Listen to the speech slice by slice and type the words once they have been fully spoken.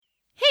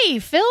Hey,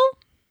 Phil.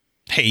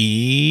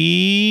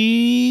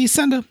 Hey,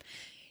 Senda.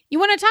 You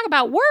want to talk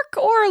about work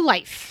or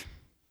life?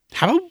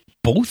 How about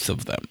both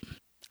of them?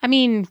 I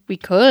mean, we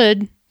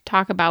could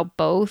talk about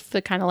both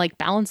to kind of like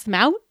balance them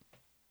out.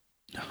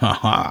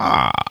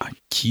 Haha.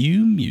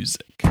 Cue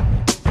music.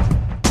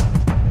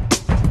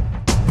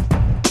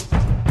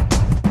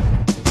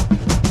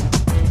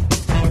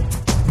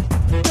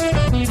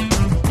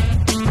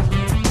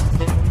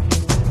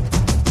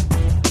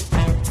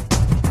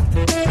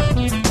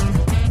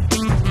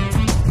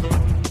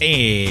 And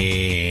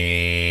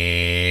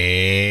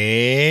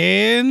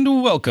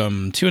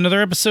welcome to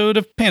another episode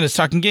of Pandas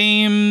Talking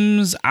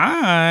Games.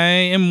 I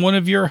am one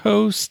of your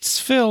hosts,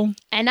 Phil.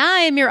 And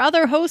I am your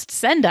other host,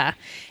 Senda.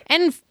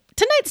 And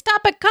tonight's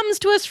topic comes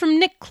to us from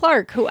Nick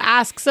Clark, who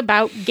asks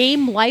about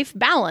game-life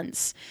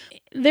balance.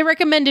 They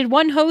recommended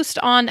one host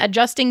on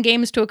adjusting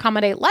games to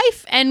accommodate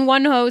life and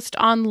one host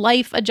on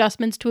life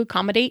adjustments to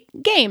accommodate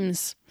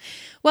games.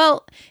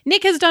 Well,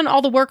 Nick has done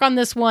all the work on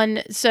this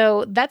one,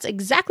 so that's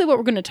exactly what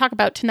we're going to talk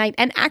about tonight,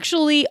 and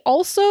actually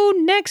also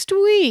next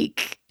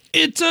week.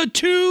 It's a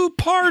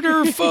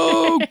two-parter,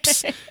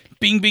 folks!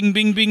 Bing, bing,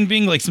 bing, bing,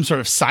 bing, like some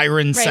sort of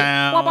siren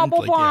sound. Wah, wah,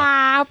 wah,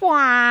 wah,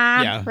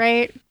 wah. Yeah.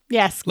 Right?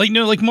 Yes. Like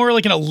more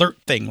like an alert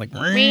thing, like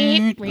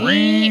Reet.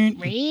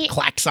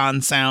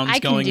 klaxon sounds I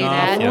can going do off.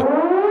 that. Yeah.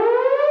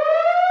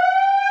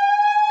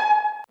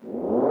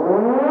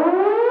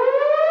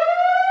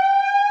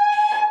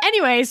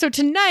 Anyway, so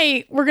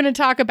tonight we're going to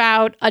talk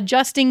about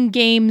adjusting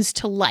games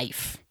to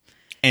life.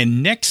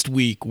 And next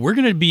week, we're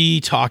going to be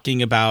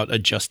talking about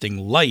adjusting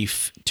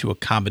life to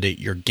accommodate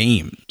your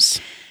games.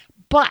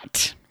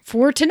 But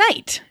for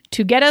tonight,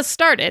 to get us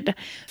started,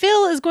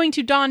 Phil is going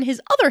to don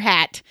his other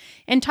hat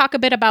and talk a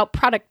bit about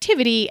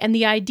productivity and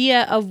the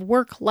idea of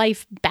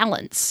work-life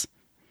balance.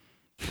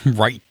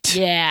 Right.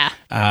 Yeah.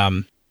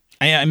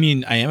 I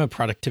mean, I am a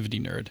productivity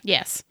nerd.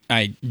 Yes.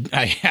 I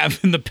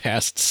have in the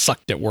past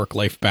sucked at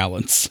work-life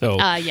balance. So,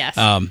 Yes.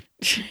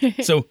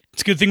 so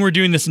it's a good thing we're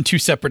doing this in two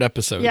separate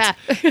episodes. Yeah.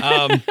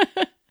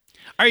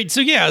 All right.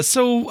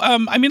 So,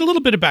 I mean, a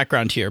little bit of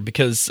background here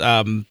because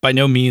by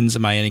no means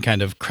am I any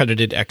kind of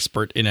credited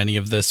expert in any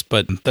of this,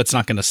 but that's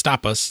not going to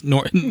stop us,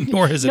 nor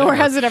has it Nor ever.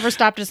 has it ever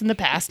stopped us in the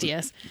past,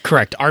 yes.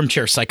 Correct.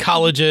 Armchair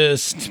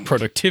psychologist,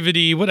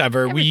 productivity,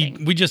 whatever.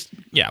 Everything. We just,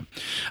 yeah.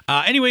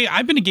 Anyway,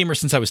 I've been a gamer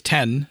since I was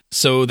 10,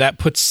 so that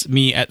puts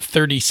me at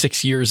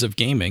 36 years of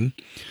gaming.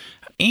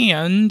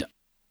 And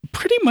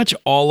pretty much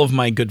all of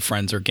my good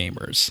friends are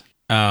gamers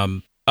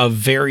of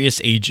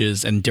various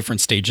ages and different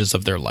stages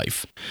of their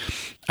life.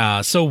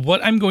 So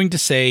what I'm going to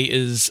say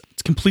is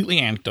it's completely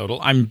anecdotal.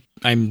 I'm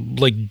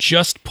like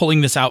just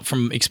pulling this out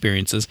from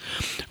experiences,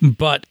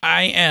 but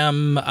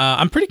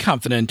I'm pretty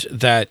confident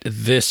that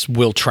this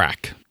will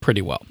track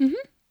pretty well. Mm-hmm.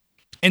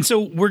 And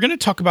so we're going to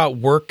talk about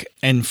work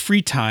and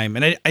free time.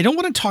 And I don't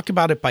want to talk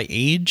about it by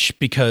age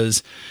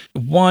because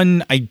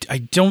one, I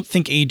don't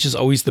think age is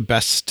always the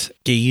best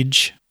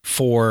gauge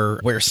for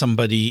where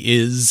somebody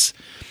is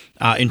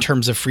in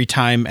terms of free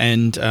time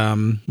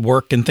and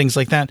work and things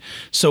like that.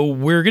 So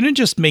we're going to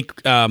just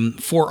make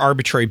 4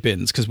 arbitrary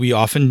bins because we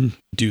often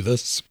do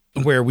this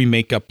where we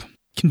make up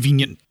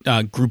convenient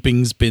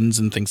groupings, bins,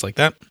 and things like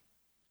that.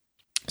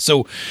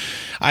 So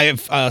I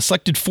have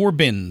selected 4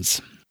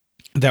 bins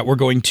that we're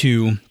going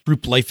to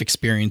group life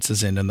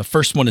experiences in. And the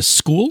first one is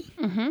school.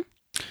 Mm-hmm.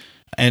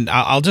 And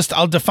I'll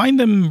define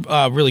them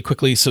really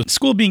quickly. So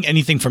school being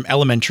anything from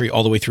elementary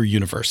all the way through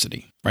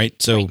university,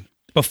 right? So right.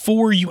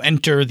 Before you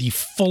enter the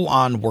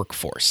full-on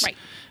workforce, right.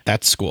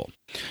 That's school.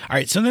 All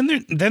right. So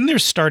then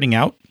there's starting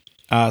out.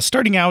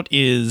 Starting out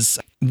is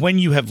when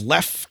you have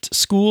left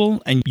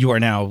school and you are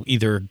now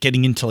either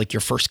getting into like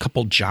your first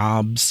couple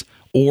jobs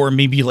or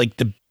maybe like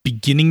the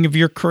beginning of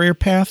your career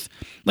path.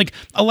 Like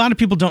a lot of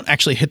people don't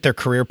actually hit their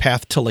career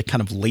path till like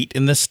kind of late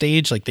in this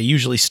stage. Like they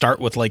usually start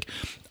with like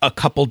a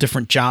couple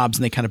different jobs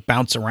and they kind of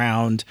bounce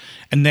around.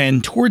 And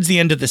then towards the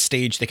end of the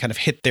stage, they kind of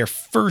hit their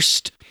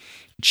first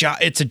job.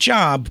 It's a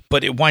job,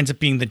 but it winds up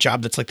being the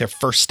job that's like their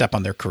first step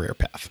on their career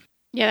path.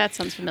 Yeah, that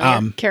sounds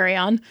familiar. Carry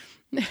on.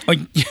 Oh,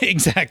 yeah,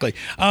 exactly.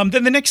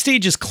 Then the next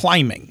stage is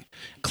climbing.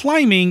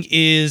 Climbing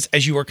is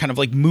as you are kind of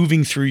like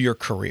moving through your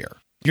career.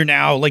 You're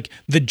now like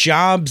the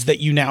jobs that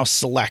you now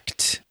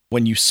select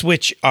when you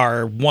switch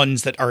are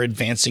ones that are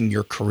advancing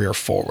your career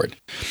forward.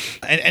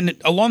 And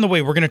along the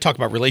way, we're going to talk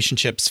about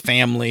relationships,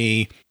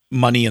 family,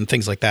 money, and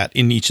things like that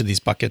in each of these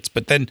buckets.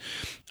 But then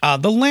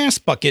the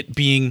last bucket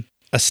being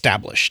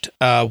established,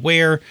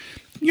 where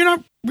you're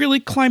not really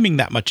climbing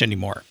that much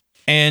anymore.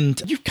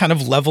 And you've kind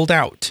of leveled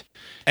out.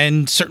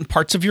 And certain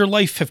parts of your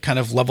life have kind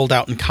of leveled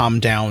out and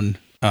calmed down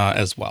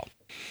as well.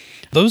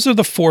 Those are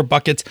the 4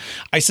 buckets.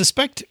 I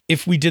suspect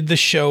if we did this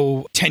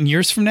show 10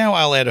 years from now,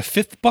 I'll add a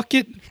 5th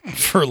bucket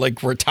for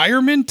like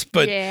retirement.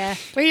 But yeah,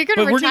 well, you're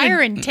going to retire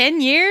in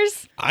 10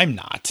 years? I'm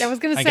not. I was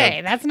going to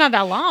say that's not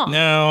that long.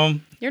 No,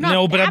 you're not.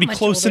 No, but I'll be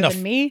close enough.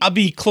 Than me. I'll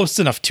be close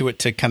enough to it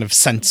to kind of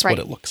sense what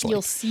it looks like.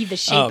 You'll see the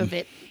shape of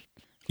it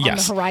on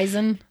the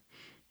horizon.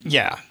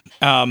 Yeah,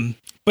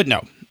 but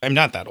no, I'm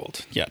not that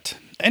old yet.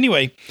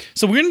 Anyway,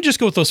 so we're going to just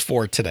go with those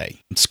 4 today.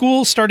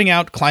 School, starting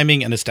out,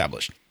 climbing, and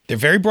established. They're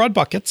very broad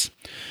buckets.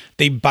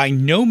 They by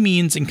no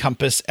means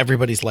encompass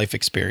everybody's life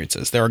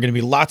experiences. There are going to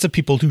be lots of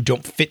people who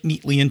don't fit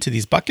neatly into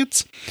these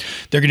buckets.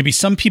 There are going to be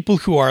some people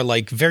who are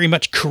like very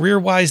much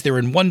career-wise, they're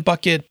in one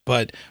bucket,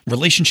 but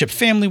relationship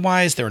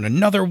family-wise, they're in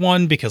another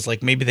one because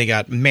like maybe they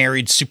got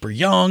married super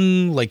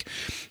young. Like,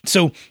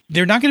 so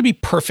they're not going to be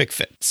perfect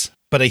fits.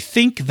 But I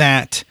think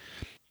that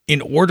in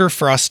order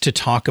for us to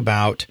talk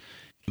about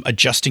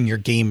adjusting your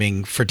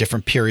gaming for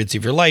different periods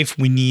of your life,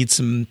 we need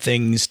some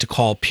things to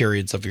call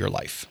periods of your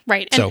life.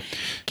 Right. And so,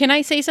 can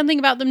I say something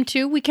about them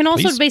too? We can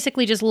also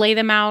basically just lay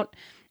them out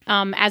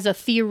as a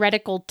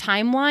theoretical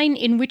timeline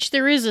in which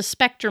there is a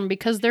spectrum,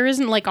 because there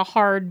isn't like a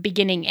hard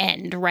beginning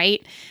end,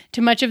 right?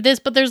 To much of this,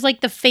 but there's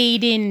like the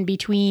fade in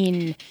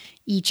between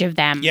each of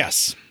them.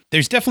 Yes.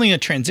 There's definitely a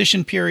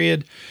transition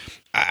period.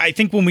 I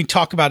think when we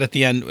talk about at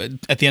the end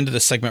of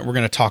this segment, we're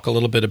going to talk a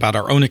little bit about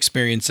our own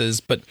experiences,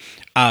 but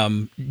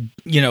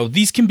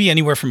these can be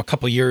anywhere from a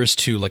couple years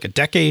to like a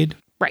decade.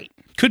 Right.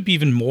 Could be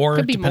even more,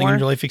 depending on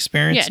your life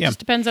experience. Yeah, it just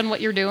depends on what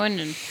you're doing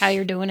and how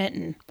you're doing it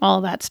and all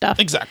of that stuff.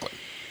 Exactly.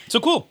 So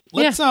cool.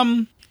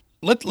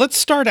 Let's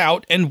start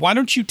out, and why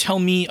don't you tell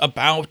me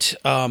about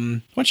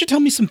some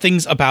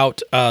things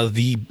about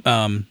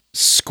the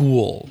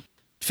school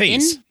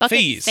phase.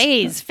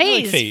 Phase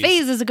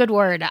is a good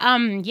word.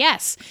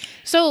 Yes.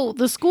 So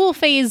the school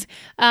phase,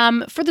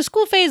 for the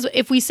school phase,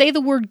 if we say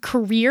the word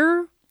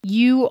career,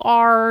 you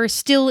are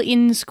still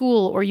in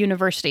school or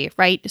university,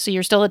 right? So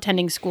you're still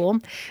attending school,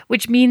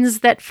 which means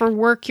that for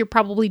work, you're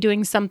probably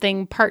doing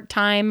something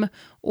part-time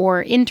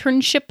or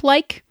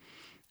internship-like,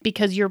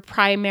 because your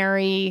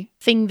primary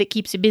thing that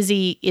keeps you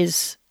busy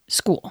is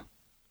school,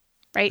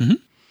 right? Mm-hmm.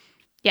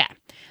 Yeah.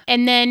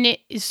 And then,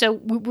 so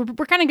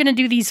we're kind of going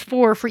to do these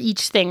 4 for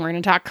each thing. We're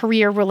going to talk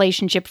career,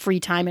 relationship,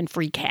 free time, and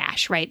free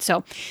cash, right?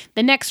 So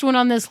the next one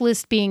on this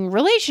list being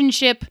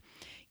relationship,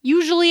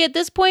 usually at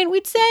this point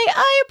we'd say,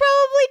 you're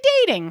probably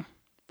dating,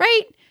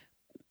 right?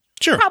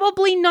 Sure.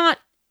 Probably not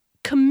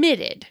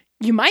committed.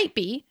 You might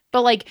be,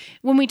 but like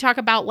when we talk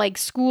about like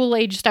school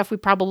age stuff, we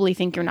probably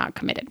think you're not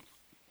committed.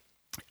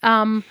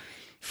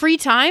 Free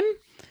time,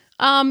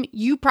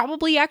 you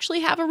probably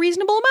actually have a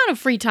reasonable amount of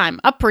free time,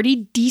 a pretty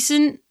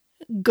decent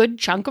good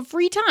chunk of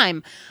free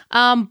time.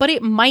 But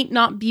it might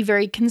not be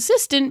very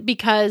consistent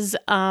because,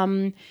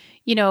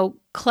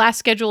 class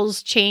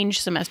schedules change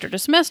semester to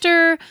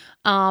semester.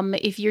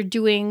 If you're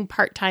doing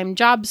part-time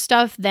job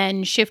stuff,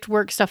 then shift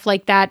work, stuff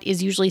like that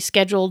is usually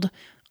scheduled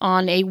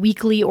on a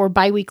weekly or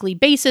biweekly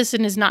basis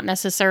and is not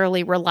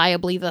necessarily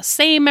reliably the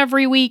same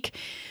every week.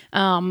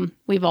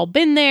 We've all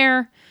been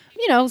there,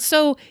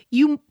 so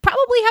you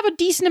probably have a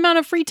decent amount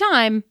of free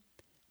time,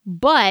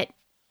 but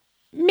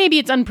maybe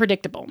it's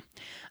unpredictable.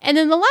 And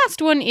then the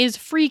last one is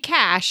free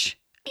cash.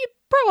 You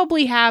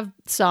probably have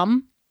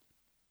some,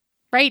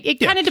 right? It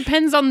kind of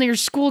depends on your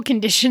school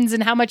conditions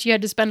and how much you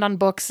had to spend on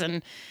books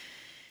and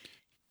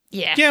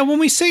yeah. Yeah, when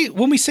we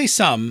say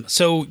some,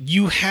 so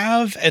you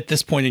have at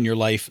this point in your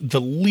life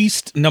the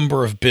least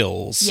number of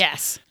bills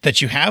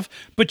that you have,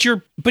 but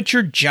your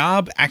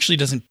job actually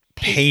doesn't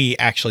pay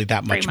actually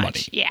that much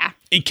money. Yeah.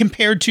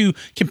 Compared to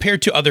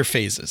other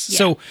phases. Yeah.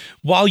 So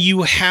while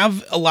you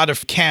have a lot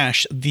of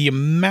cash, the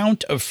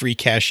amount of free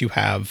cash you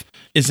have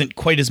isn't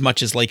quite as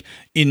much as like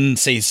in,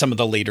 say, some of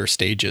the later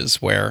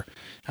stages where,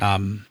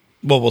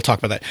 we'll talk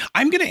about that.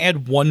 I'm going to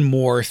add one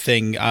more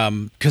thing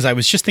because I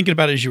was just thinking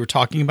about it as you were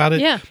talking about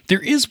it. Yeah.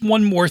 There is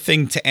one more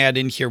thing to add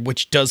in here,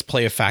 which does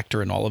play a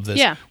factor in all of this,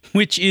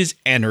 which is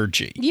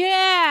energy.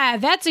 Yeah,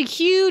 that's a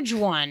huge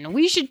one.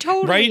 We should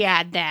totally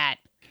add that.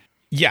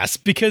 Yes,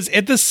 because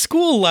at the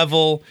school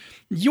level,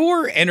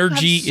 your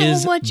energy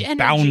is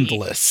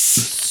boundless.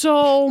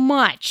 So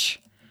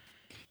much.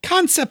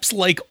 Concepts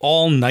like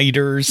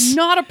all-nighters.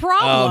 Not a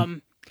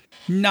problem.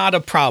 Not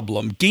a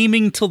problem.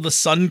 Gaming till the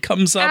sun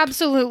comes up.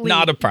 Absolutely.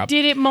 Not a problem.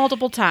 Did it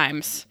multiple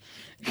times.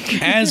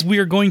 As we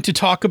are going to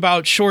talk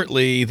about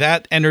shortly,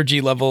 that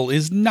energy level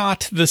is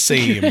not the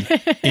same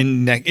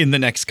in the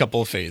next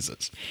couple of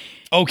phases.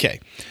 Okay.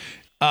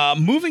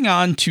 Moving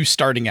on to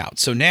starting out.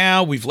 So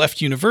now we've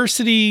left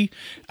university.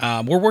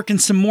 We're working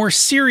some more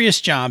serious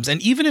jobs.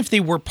 And even if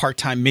they were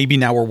part-time, maybe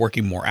now we're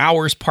working more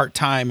hours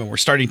part-time and we're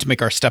starting to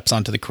make our steps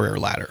onto the career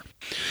ladder.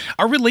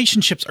 Our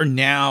relationships are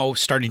now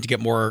starting to get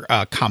more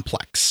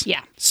complex.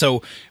 Yeah.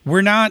 So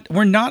we're not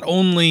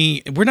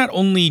only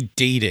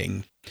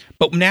dating,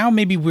 but now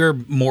maybe we're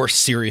more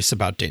serious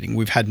about dating.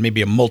 We've had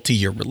maybe a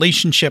multi-year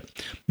relationship.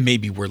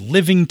 Maybe we're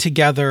living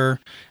together.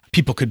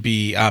 People could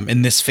be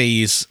in this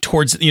phase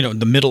towards,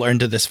 the middle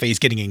end of this phase,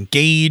 getting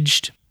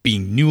engaged,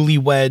 being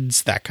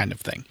newlyweds, that kind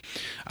of thing.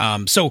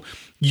 So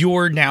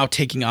you're now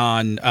taking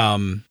on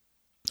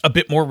a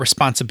bit more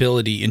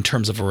responsibility in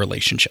terms of a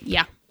relationship.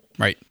 Yeah.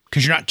 Right.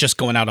 Because you're not just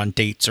going out on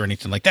dates or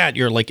anything like that.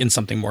 You're like in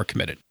something more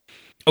committed.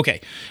 Okay.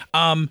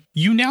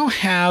 You now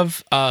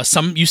have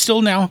you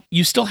still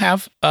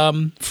have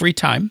free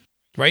time,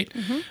 right?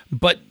 Mm-hmm.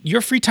 But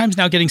your free time's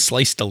now getting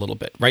sliced a little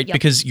bit, right? Yep.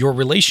 Because your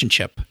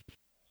relationship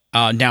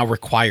now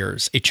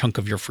requires a chunk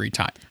of your free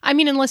time. I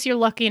mean, unless you're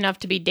lucky enough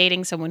to be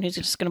dating someone who's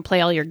just going to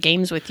play all your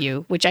games with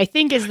you, which I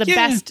think is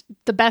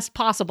the best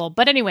possible.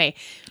 But anyway,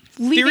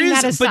 leaving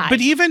that aside,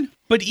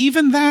 but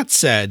even that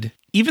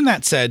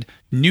said,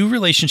 new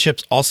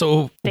relationships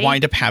also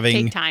wind up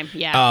having take time.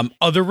 Yeah.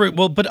 Other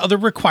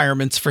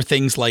requirements for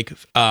things like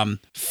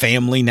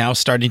family now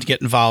starting to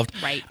get involved.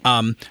 Right.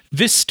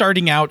 This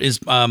starting out is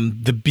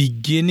the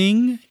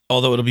beginning,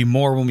 although it'll be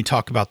more when we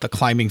talk about the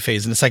climbing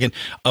phase in a second,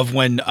 of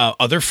when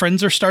other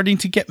friends are starting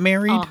to get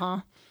married.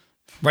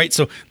 Right.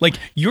 So like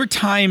your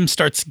time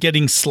starts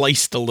getting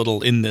sliced a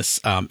little in this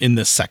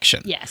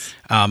section. Yes.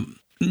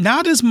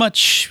 Not as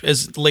much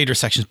as later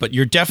sections, but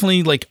you're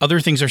definitely like other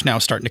things are now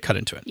starting to cut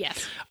into it.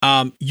 Yes.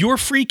 Your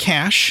free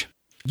cash,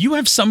 you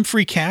have some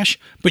free cash,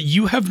 but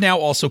you have now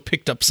also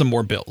picked up some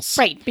more bills.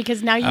 Right.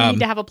 Because now you need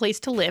to have a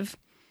place to live.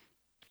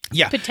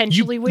 Yeah.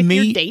 Potentially with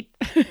your date.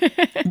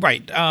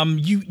 Right.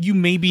 You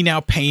may be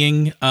now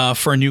paying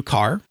for a new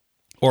car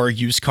or a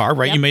used car,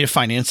 right? Yep. You may have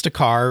financed a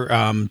car,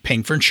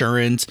 paying for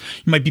insurance.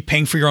 You might be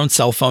paying for your own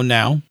cell phone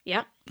now.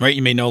 Yep. Right.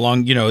 You may no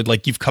longer,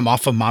 like you've come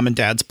off of mom and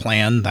dad's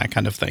plan, that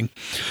kind of thing.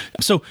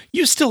 So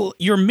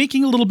you're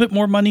making a little bit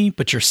more money,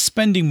 but you're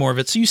spending more of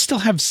it. So you still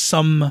have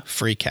some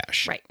free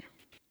cash. Right.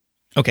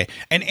 Okay.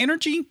 And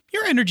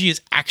your energy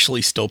is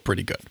actually still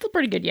pretty good. Still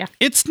pretty good. Yeah.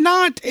 It's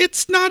not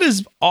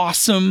as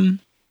awesome.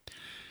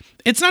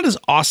 It's not as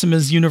awesome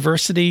as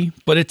university,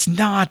 but it's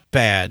not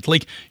bad.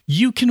 Like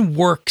you can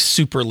work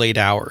super late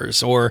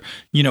hours or,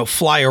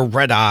 fly a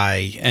red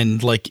eye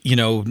and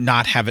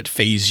not have it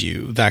phase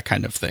you, that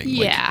kind of thing.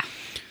 Yeah. Like,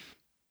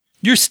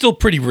 you're still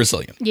pretty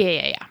resilient.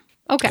 Yeah.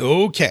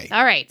 Okay.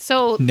 All right.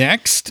 So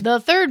next, the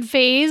third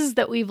phase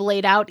that we've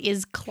laid out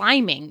is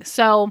climbing.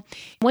 So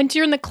once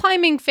you're in the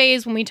climbing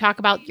phase, when we talk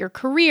about your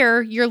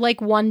career, you're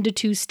like 1 to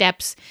 2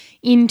 steps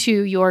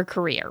into your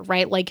career,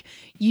 right? Like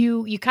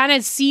you kind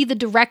of see the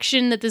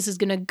direction that this is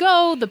going to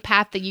go, the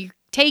path that you're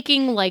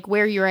taking, like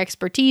where your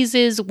expertise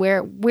is,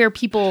 where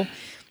people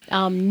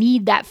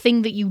need that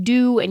thing that you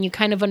do, and you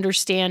kind of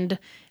understand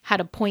how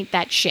to point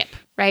that ship,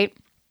 right?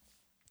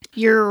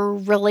 Your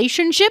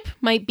relationship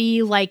might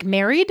be like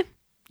married.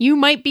 You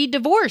might be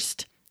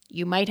divorced.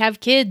 You might have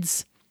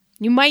kids.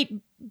 You might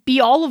be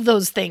all of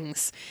those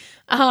things.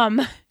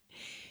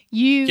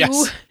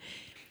 Yes.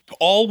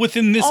 All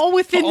within this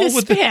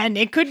span.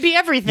 It could be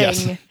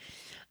everything.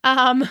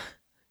 Yes.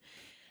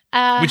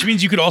 Which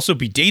means you could also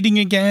be dating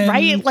again.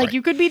 Right? Like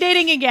you could be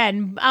dating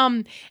again.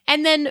 And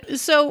then,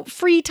 so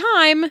free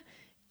time,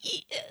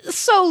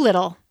 so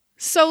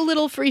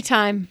little free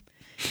time.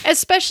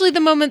 Especially the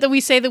moment that we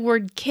say the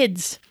word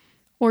kids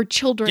or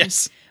children.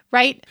 Yes.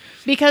 Right?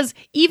 Because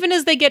even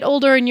as they get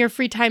older and your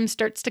free time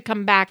starts to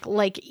come back,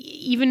 like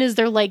even as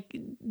they're like,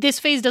 this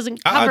phase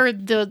doesn't cover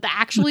the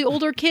actually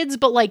older kids,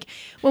 but like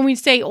when we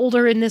say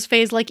older in this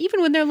phase, like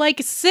even when they're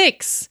like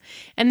 6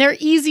 and they're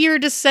easier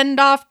to send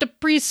off to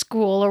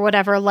preschool or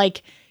whatever,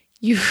 like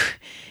you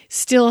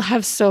still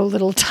have so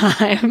little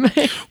time.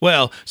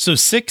 Well, so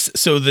 6,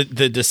 so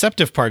the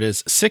deceptive part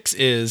is 6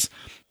 is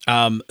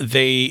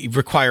they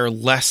require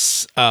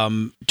less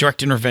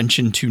direct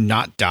intervention to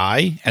not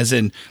die, as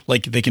in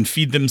like they can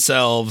feed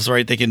themselves,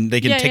 right? They can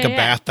take a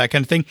bath, that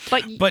kind of thing.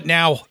 But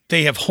now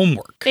they have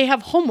homework.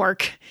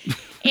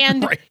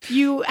 And right.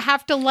 You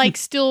have to like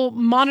still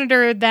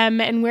monitor them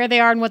and where they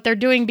are and what they're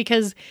doing,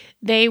 because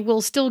they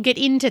will still get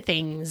into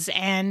things.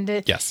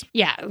 And yes.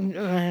 Yeah.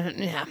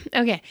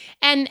 Okay.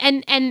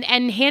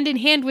 And hand in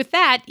hand with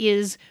that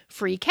is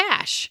free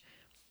cash.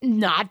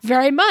 Not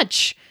very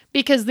much.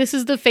 Because this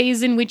is the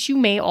phase in which you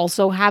may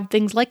also have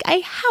things like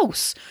a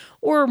house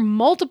or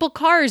multiple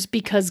cars,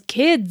 because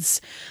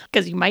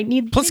you might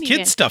need plus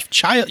kid stuff.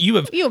 You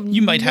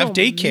might have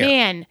daycare.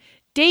 Man,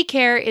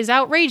 daycare is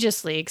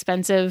outrageously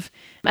expensive,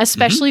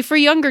 especially for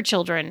younger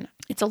children.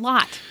 It's a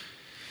lot.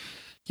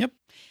 Yep.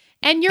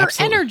 And your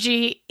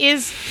energy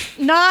is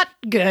not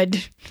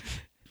good.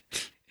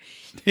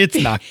 It's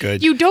not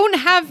good. You don't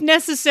have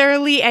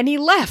necessarily any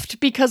left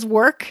because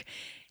work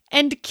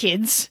and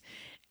kids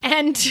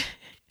and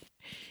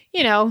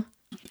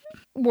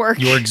work.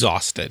 You're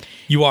exhausted.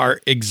 You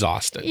are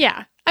exhausted.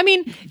 Yeah. I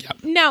mean,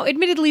 Now,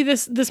 admittedly,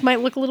 this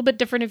might look a little bit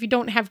different if you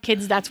don't have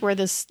kids. That's where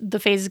the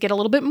phases get a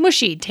little bit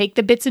mushy. Take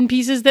the bits and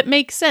pieces that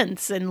make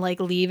sense and like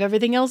leave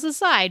everything else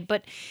aside.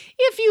 But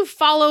if you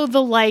follow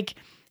the like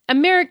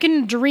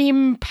American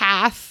dream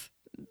path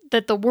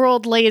that the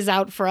world lays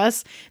out for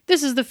us,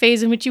 this is the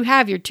phase in which you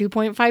have your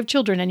 2.5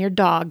 children and your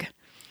dog.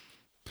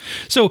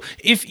 So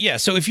if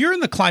you're in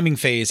the climbing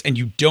phase and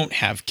you don't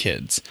have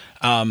kids,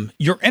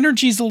 your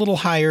energy's a little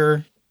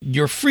higher,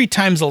 your free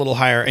time's a little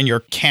higher, and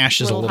your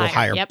cash is a little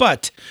higher. Yep.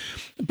 But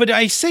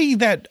I say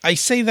that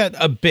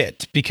a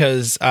bit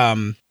because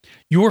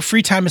your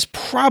free time is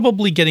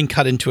probably getting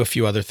cut into a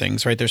few other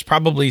things, right? There's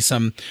probably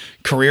some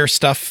career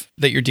stuff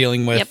that you're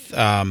dealing with.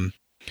 Yep.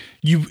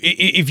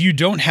 If you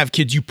don't have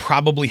kids, you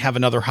probably have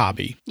another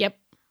hobby. Yep.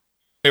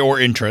 or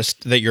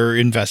interest that you're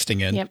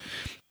investing in. Yep.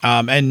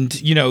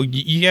 And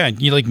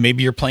you like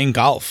maybe you're playing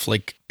golf.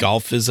 Like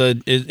golf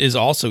is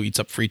also eats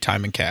up free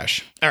time and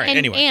cash. All right.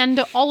 Anyway,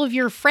 and all of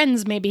your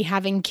friends may be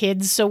having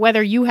kids, so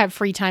whether you have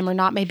free time or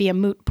not may be a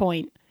moot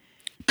point.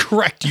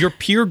 Correct. Your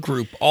peer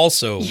group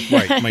also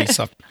might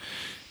suffer.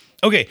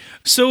 Okay,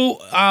 so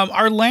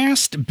our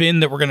last bin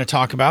that we're going to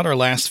talk about, our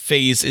last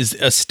phase, is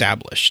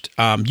established.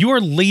 You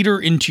are later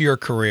into your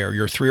career.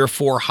 You're 3 or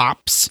 4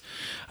 hops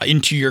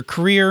into your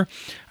career.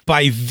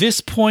 By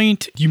this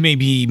point, you may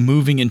be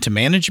moving into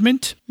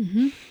management.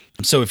 Mm-hmm.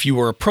 So if you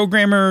were a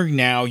programmer,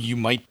 now you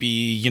might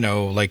be,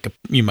 like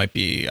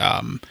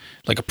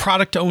a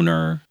product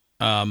owner.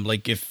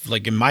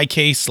 Like in my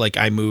case, like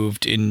I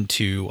moved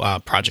into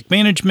project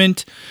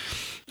management.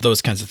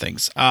 Those kinds of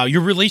things.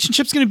 Your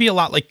relationship's going to be a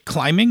lot like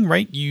climbing,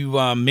 right?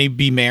 You may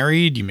be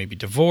married, you may be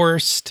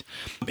divorced.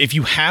 If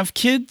you have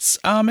kids,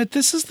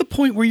 this is the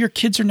point where your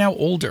kids are now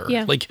older.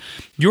 Yeah. Like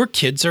your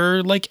kids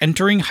are like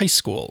entering high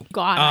school.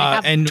 God, I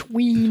have a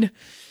tween.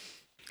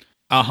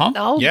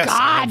 Oh, yes,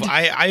 God.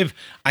 I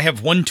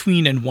have 1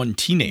 tween and 1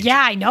 teenager.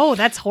 Yeah, I know.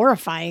 That's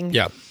horrifying.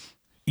 Yeah.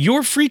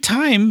 Your free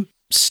time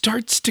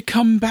starts to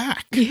come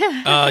back.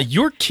 Yeah.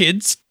 Your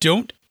kids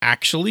don't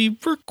actually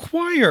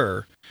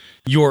require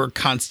your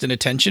constant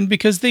attention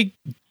because they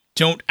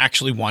don't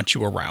actually want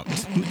you around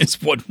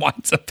is what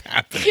winds up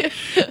happening.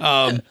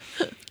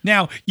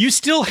 Now, you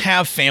still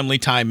have family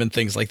time and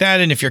things like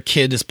that. And if your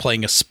kid is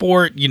playing a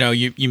sport, you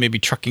may be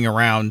trucking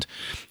around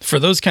for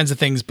those kinds of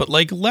things. But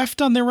like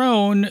left on their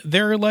own,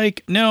 they're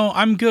like, no,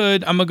 I'm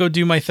good. I'm going to go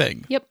do my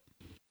thing. Yep.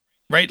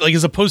 Right? Like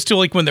as opposed to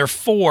like when they're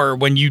 4,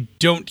 when you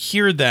don't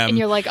hear them. And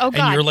you're like, oh,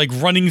 God. And you're like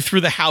running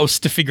through the house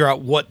to figure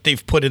out what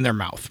they've put in their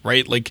mouth,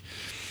 right? Like...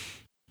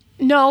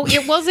 No,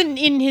 it wasn't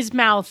in his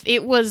mouth.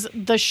 It was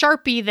the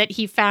Sharpie that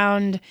he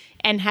found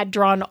and had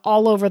drawn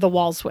all over the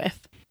walls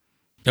with.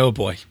 Oh,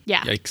 boy.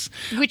 Yeah. Yikes.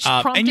 Which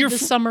prompted the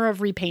summer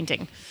of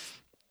repainting.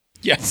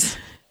 Yes.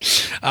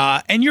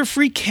 And your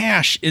free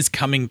cash is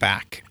coming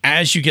back.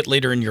 As you get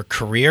later in your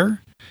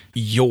career,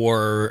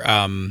 your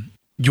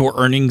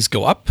earnings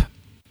go up.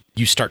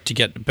 You start to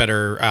get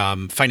better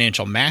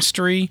financial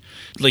mastery.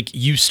 Like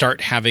you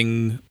start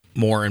having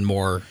more and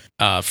more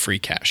free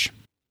cash.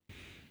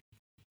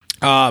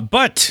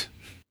 But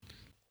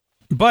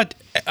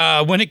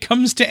when it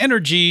comes to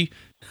energy,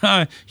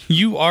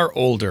 you are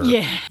older.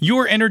 Yeah.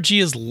 Your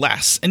energy is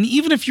less. And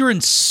even if you're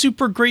in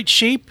super great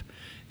shape,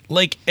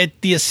 like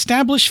at the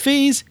established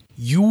phase,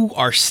 you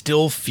are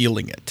still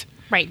feeling it.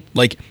 Right.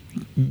 Like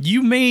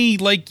you may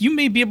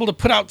be able to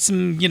put out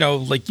some, you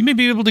may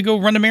be able to go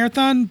run a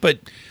marathon, but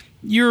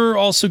you're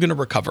also going to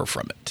recover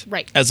from it.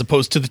 Right. As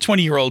opposed to the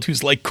 20-year-old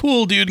who's like,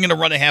 cool, dude, I'm going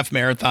to run a half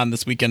marathon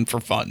this weekend for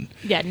fun.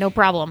 Yeah, no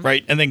problem.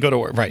 Right. And then go to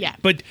work. Right. Yeah.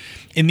 But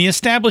in the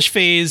established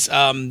phase,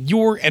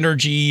 your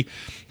energy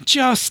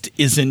just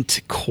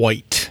isn't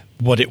quite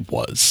what it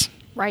was.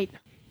 Right.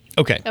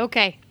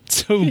 Okay.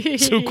 So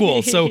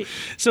cool. So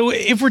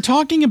if we're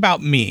talking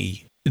about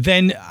me,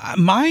 then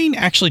mine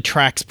actually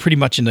tracks pretty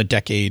much in the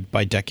decade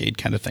by decade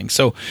kind of thing.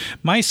 So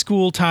my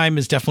school time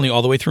is definitely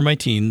all the way through my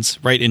teens,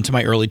 right into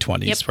my early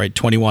 20s, yep. right?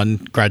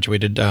 21,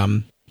 graduated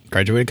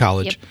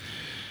college.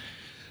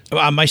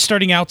 Yep. My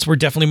starting outs were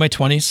definitely my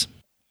 20s.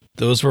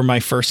 Those were my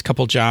first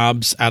couple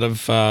jobs out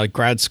of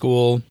grad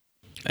school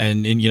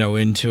and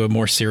into a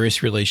more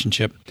serious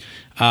relationship.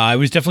 I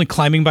was definitely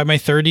climbing by my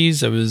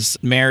 30s. I was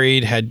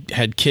married,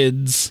 had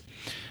kids.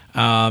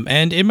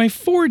 And in my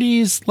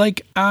 40s,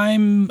 like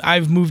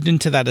I've moved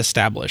into that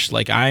established.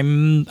 Like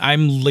I'm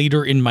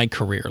later in my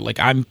career. Like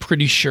I'm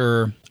pretty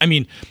sure. I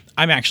mean,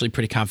 I'm actually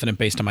pretty confident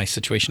based on my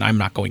situation. I'm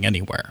not going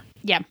anywhere.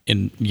 Yeah.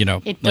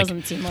 It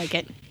doesn't seem like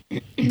it.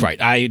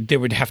 Right. There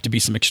would have to be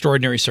some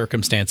extraordinary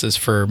circumstances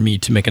for me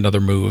to make another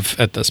move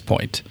at this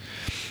point.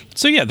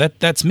 So yeah,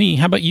 that's me.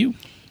 How about you?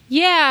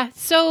 Yeah,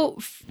 so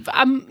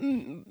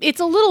it's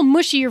a little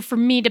mushier for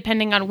me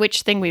depending on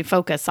which thing we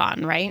focus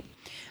on, right?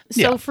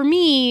 So for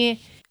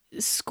me,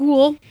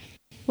 school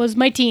was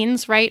my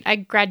teens, right? I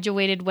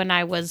graduated when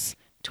I was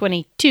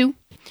 22,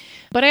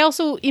 but I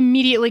also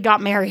immediately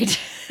got married.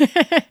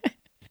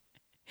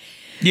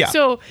 Yeah.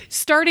 So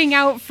starting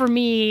out for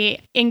me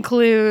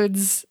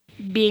includes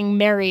being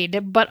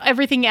married, but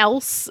everything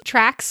else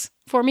tracks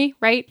for me,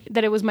 right?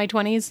 That it was my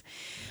 20s.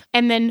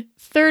 And then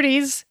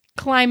 30s,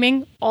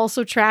 climbing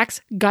also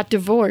tracks, got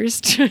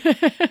divorced.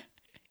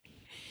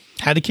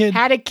 Had a kid?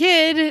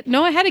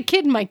 No, I had a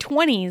kid in my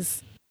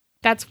 20s.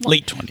 That's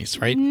late 20s,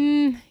 right?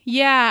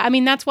 Yeah. I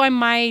mean, that's why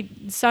my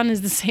son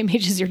is the same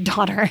age as your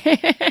daughter.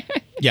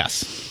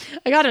 Yes.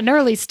 I got an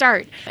early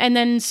start. And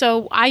then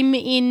so I'm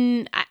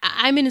in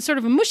a sort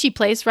of a mushy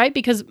place, right?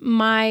 Because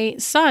my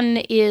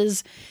son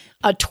is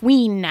a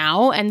tween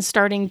now and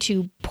starting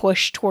to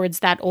push towards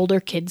that older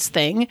kids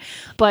thing.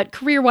 But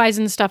career-wise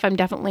and stuff, I'm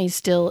definitely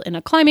still in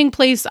a climbing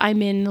place.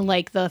 I'm in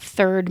like the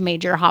third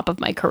major hop of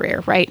my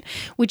career, right?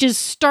 Which is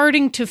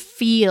starting to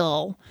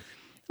feel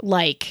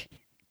like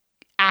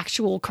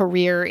actual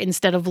career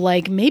instead of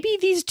like maybe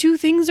these two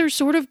things are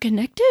sort of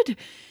connected.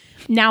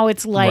 Now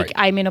it's like Right.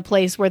 I'm in a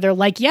place where they're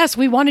like, yes,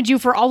 we wanted you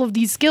for all of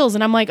these skills.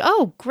 And I'm like,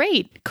 oh,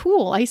 great.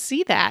 Cool. I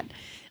see that.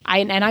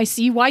 And I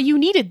see why you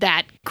needed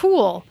that.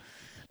 Cool.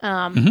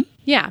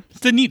 Yeah.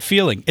 It's a neat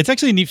feeling. It's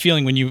actually a neat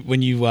feeling when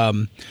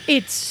you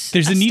It's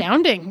There's a neat-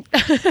 astounding.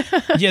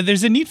 yeah,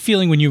 there's a neat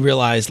feeling when you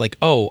realize like,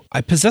 oh,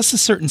 I possess a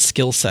certain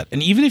skill set.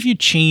 And even if you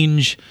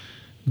change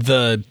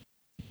the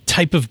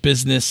type of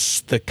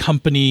business, the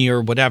company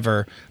or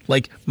whatever,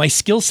 like my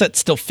skill set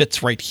still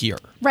fits right here.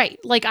 Right.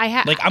 Like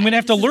I'm Like I'm going to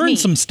have to learn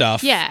some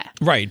stuff. Yeah.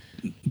 Right.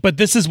 But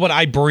this is what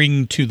I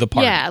bring to the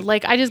party. Yeah.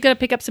 Like I just got to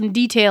pick up some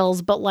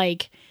details, but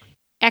like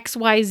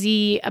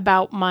XYZ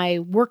about my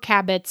work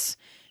habits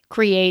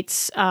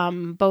creates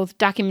both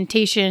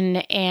documentation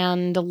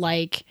and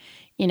like,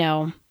 you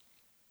know,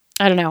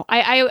 I don't know.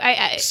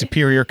 I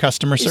Superior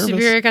customer service.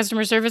 superior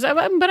customer service,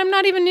 but I'm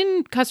not even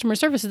in customer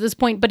service at this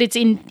point. But it's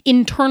in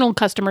internal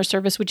customer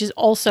service, which is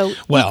also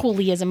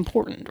equally as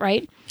important,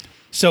 right?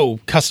 So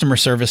customer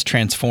service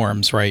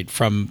transforms, right,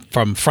 from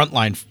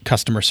frontline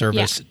customer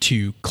service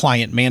to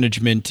client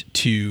management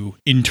to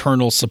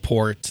internal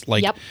support.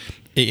 Like, Yep.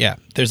 yeah,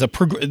 there's a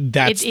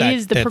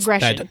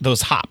progression.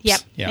 Those hops.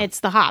 Yep, Yeah.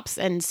 it's the hops,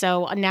 and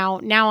so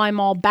now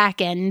I'm all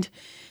back end,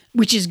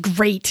 which is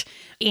great,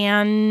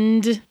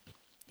 and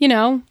you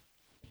know,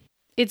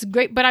 it's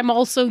great. But I'm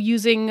also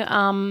using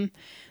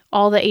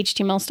all the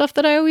HTML stuff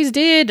that I always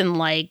did, and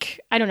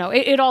like I don't know,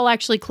 it all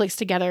actually clicks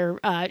together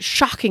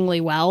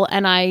shockingly well,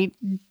 and I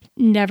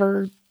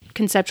never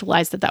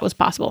conceptualized that was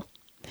possible.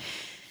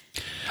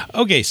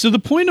 Okay, so the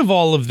point of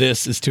all of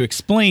this is to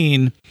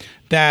explain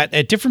that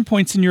at different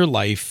points in your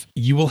life,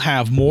 you will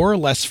have more or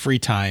less free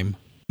time,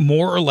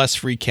 more or less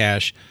free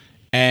cash,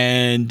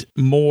 and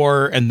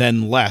more and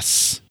then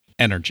less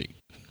energy,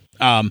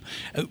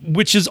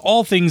 which is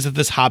all things that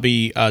this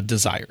hobby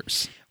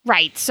desires.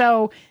 Right.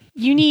 So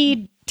you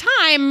need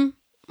time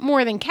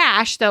more than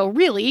cash, though,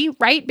 really,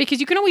 right? Because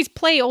you can always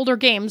play older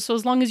games. So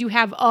as long as you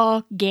have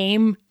a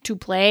game to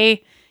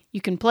play,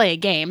 you can play a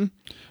game.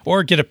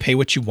 Or get a pay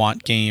what you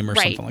want game or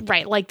something like that.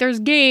 Right. Like there's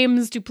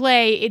games to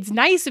play. It's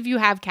nice if you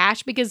have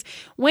cash because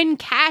when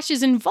cash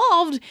is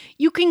involved,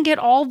 you can get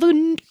all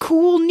the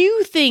cool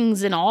new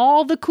things and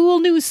all the cool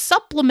new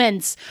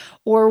supplements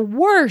or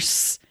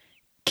worse,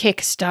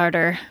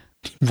 Kickstarter.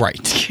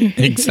 Right.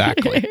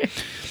 Exactly.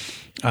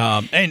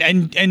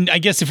 And I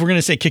guess if we're going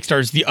to say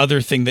Kickstarter is the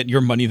other thing that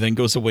your money then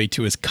goes away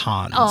to is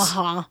cons.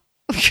 Uh-huh.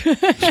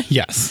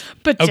 Yes.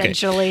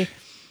 Potentially. Okay.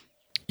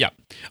 Yeah.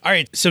 All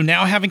right. So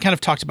now having kind of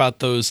talked about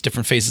those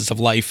different phases of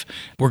life,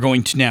 we're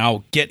going to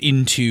now get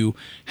into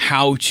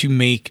how to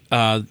make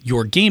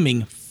your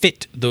gaming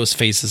fit those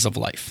phases of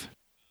life.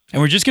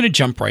 And we're just going to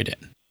jump right in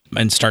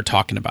and start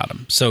talking about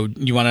them. So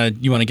you want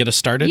to get us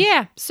started?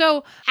 Yeah.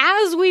 So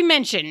as we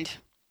mentioned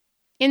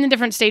in the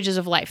different stages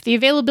of life, the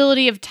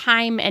availability of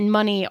time and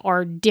money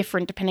are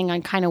different depending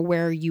on kind of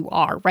where you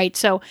are, right?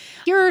 So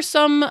here are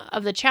some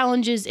of the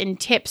challenges and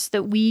tips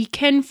that we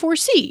can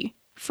foresee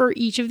for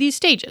each of these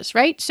stages,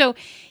 right? So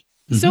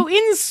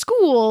in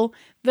school,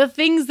 the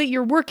things that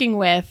you're working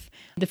with,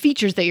 the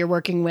features that you're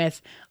working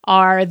with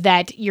are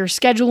that your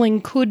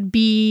scheduling could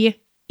be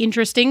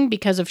interesting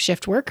because of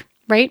shift work,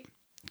 right?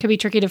 Could be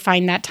tricky to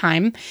find that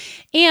time.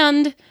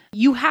 And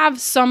you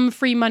have some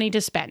free money to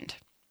spend,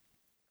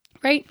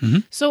 right?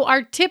 So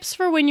our tips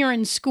for when you're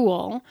in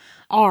school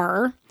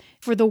are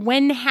for the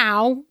when,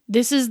 how,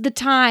 this is the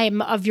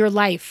time of your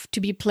life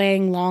to be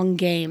playing long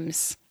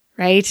games,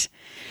 right?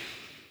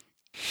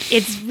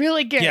 It's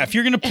really good. Yeah, if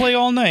you're going to play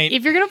all night.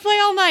 If you're going to play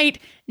all night,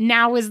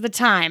 now is the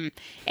time.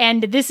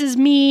 And this is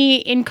me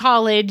in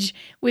college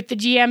with the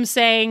GM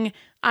saying,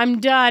 I'm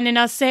done, and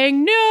us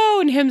saying, no,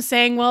 and him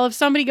saying, well, if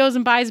somebody goes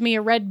and buys me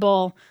a Red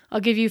Bull, I'll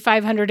give you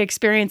 500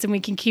 experience and we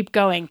can keep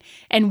going.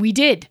 And we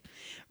did,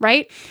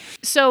 right?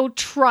 So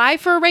try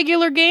for a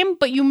regular game,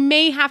 but you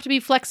may have to be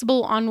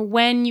flexible on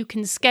when you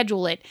can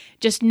schedule it.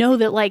 Just know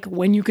that, like,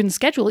 when you can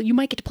schedule it, you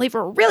might get to play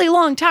for a really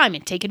long time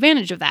and take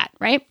advantage of that,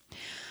 right?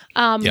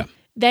 Yeah.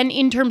 Then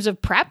in terms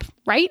of prep,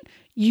 right?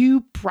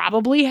 You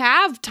probably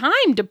have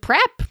time to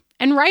prep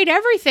and write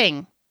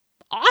everything.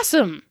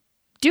 Awesome.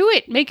 Do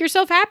it. Make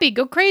yourself happy.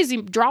 Go crazy.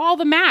 Draw all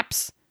the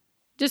maps.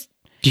 Just,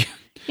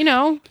 you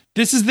know.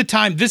 This is the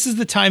time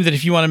that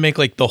if you want to make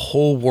like the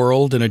whole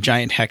world in a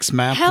giant hex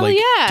map, Hell like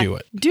yeah. do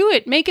it. Do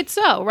it. Make it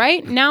so,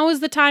 right? Now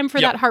is the time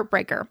for that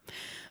heartbreaker.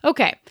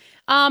 Okay.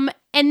 And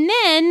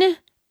then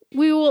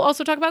we will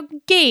also talk about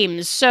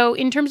games. So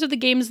in terms of the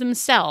games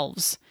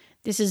themselves,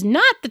 this is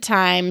not the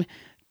time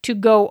to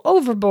go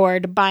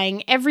overboard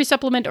buying every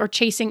supplement or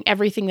chasing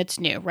everything that's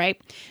new,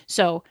 right?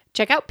 So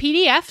check out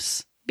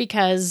PDFs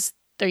because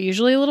they're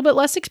usually a little bit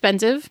less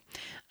expensive.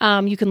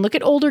 You can look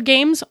at older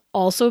games,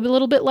 also a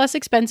little bit less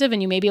expensive,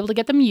 and you may be able to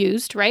get them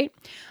used, right?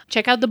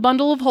 Check out the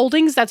bundle of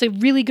holdings. That's a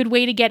really good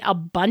way to get a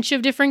bunch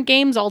of different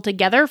games all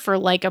together for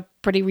like a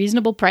pretty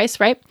reasonable price,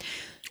 right?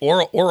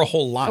 Or a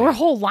whole line. Or a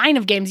whole line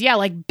of games. Yeah,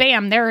 like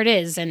bam, there it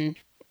is. And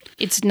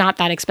it's not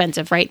that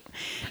expensive, right?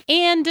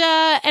 And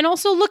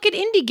also look at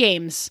indie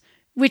games.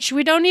 which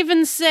we don't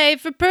even say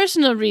for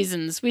personal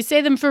reasons. We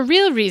say them for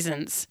real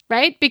reasons,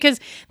 right? Because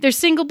they're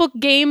single book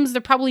games.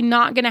 They're probably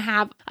not going to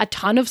have a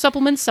ton of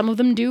supplements. Some of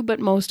them do, but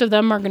most of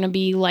them are going to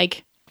be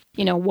like,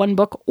 one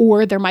book,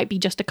 or there might be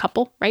just a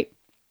couple, right?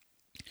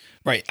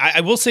 Right. I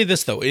will say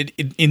this, though.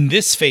 In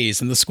this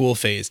phase, in the school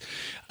phase,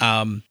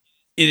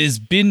 it has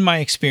been my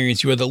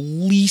experience, you are the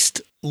least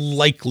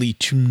likely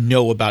to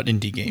know about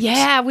indie games.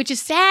 Yeah, which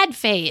is sad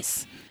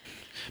face.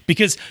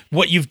 Because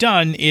what you've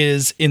done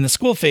is in the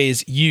school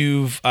phase,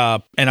 you've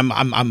and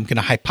I'm going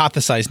to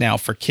hypothesize now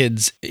for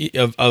kids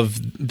of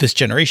this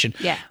generation.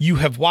 Yeah. You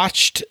have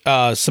watched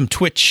some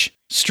Twitch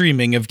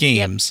streaming of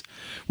games,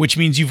 which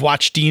means you've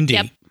watched D&D.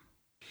 Yep.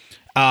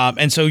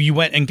 And so you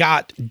went and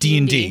got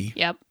D&D.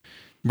 Yep.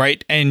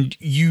 Right? And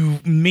you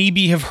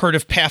maybe have heard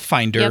of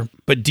Pathfinder,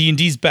 but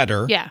D&D's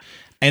better. Yeah.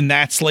 And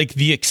that's like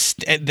the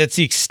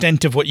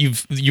extent of what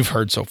you've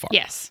heard so far.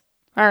 Yes.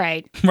 All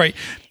right. Right.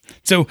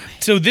 So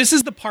this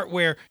is the part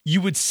where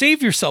you would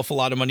save yourself a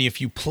lot of money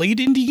if you played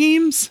indie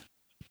games,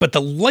 but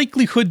the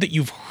likelihood that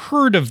you've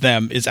heard of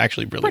them is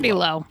actually really pretty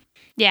low.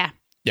 Yeah.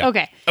 Yeah.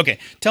 Okay.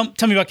 Tell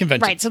me about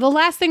convention. Right. So the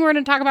last thing we're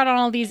going to talk about on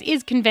all of these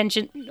is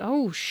convention.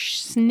 Oh,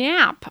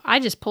 snap. I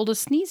just pulled a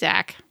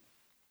Sneezak.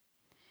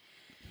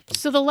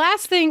 So the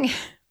last thing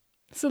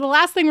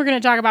we're going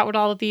to talk about with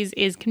all of these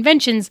is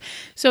conventions.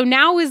 So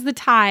now is the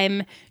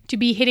time to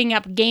be hitting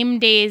up game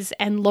days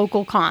and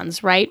local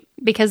cons, right?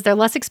 Because they're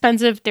less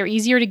expensive, they're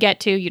easier to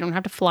get to, you don't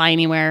have to fly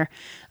anywhere,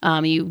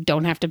 you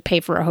don't have to pay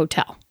for a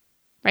hotel,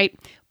 right?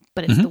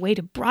 But it's the way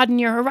to broaden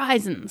your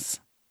horizons.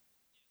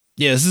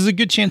 Yeah, this is a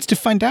good chance to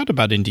find out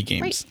about indie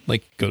games. Right.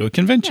 Like, go to a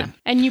convention.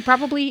 Yeah. And you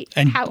probably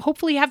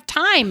hopefully have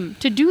time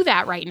to do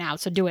that right now,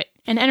 so do it,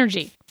 and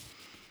energy.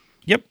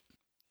 Yep.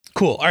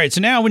 Cool. All right.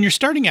 So now when you're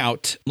starting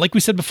out, like we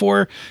said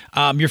before,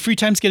 your free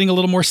time's getting a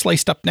little more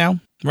sliced up now,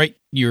 right?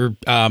 You've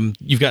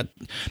got,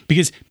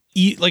 because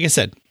like I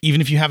said,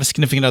 even if you have a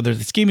significant other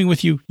that's gaming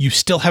with you, you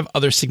still have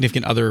other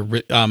significant other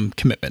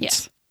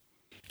commitments.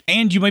 Yeah.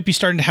 And you might be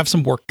starting to have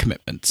some work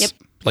commitments,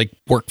 like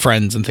work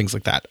friends and things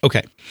like that.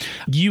 Okay.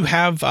 You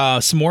have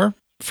some more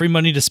free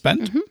money to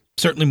spend,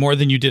 certainly more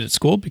than you did at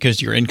school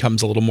because your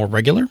income's a little more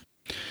regular.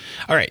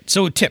 All right.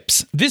 So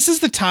tips. This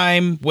is the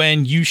time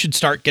when you should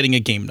start getting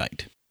a game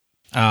night.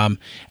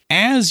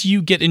 As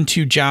you get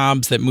into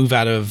jobs that move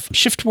out of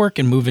shift work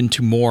and move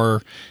into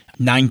more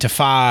 9 to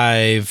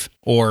 5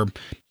 or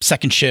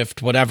second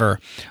shift, whatever,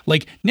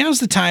 like now's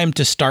the time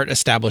to start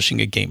establishing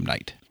a game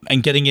night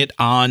and getting it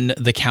on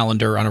the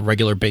calendar on a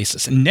regular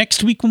basis. And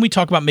next week, when we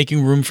talk about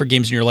making room for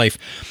games in your life,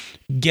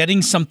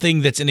 getting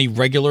something that's in a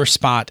regular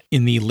spot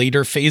in the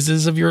later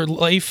phases of your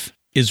life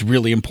is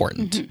really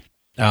important.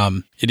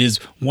 It is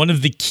one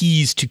of the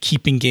keys to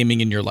keeping gaming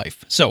in your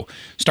life. So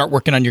start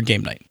working on your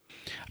game night.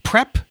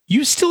 Prep,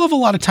 you still have a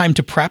lot of time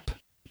to prep,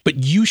 but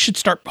you should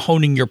start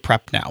honing your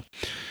prep now.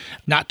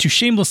 Not to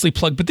shamelessly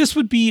plug, but this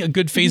would be a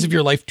good phase of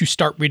your life to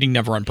start reading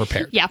Never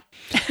Unprepared. Yeah.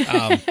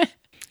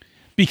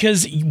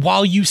 Because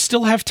while you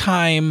still have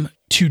time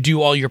to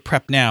do all your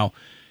prep now,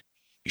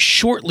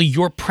 shortly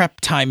your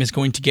prep time is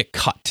going to get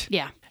cut.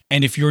 Yeah.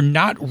 And if you're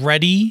not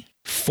ready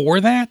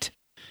for that,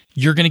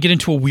 you're going to get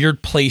into a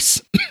weird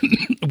place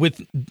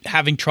with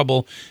having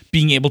trouble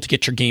being able to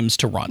get your games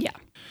to run. Yeah.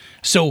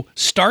 So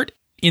start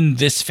in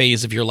this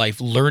phase of your life,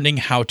 learning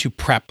how to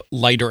prep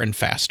lighter and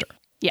faster.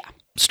 Yeah.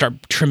 Start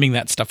trimming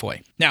that stuff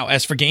away. Now,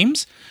 as for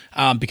games,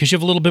 because you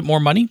have a little bit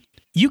more money,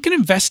 you can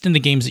invest in the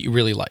games that you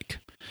really like.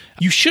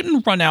 You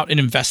shouldn't run out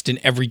and invest in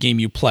every game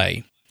you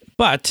play,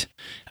 but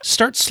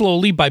start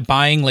slowly by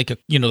buying like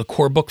the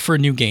core book for a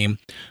new game.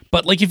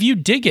 But like if you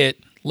dig it,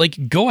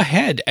 like go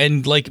ahead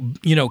and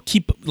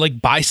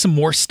buy some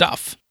more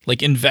stuff,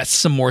 like invest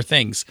some more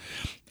things.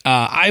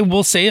 I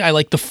will say I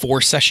like the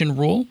 4-session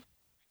rule.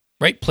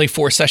 Right? Play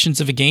 4 sessions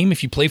of a game.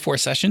 If you play 4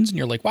 sessions and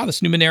you're like, wow,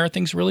 this Numenera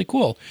thing's really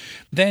cool,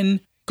 then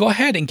go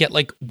ahead and get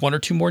like 1 or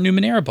 2 more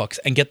Numenera books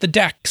and get the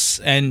decks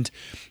and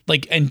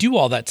do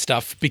all that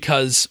stuff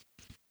because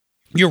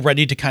you're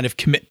ready to kind of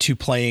commit to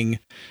playing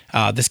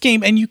this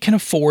game and you can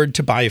afford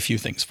to buy a few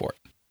things for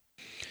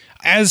it.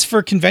 As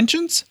for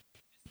conventions,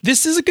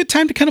 this is a good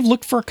time to kind of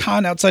look for a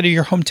con outside of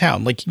your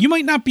hometown. Like you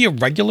might not be a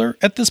regular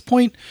at this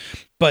point,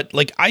 but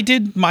like I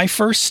did my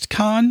first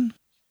con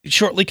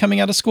shortly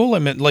coming out of school. I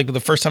mean, like the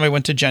first time I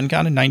went to Gen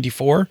Con in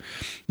 94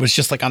 was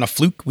just like on a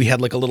fluke. We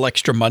had like a little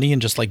extra money and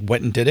just like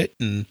went and did it.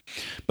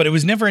 But it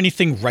was never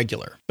anything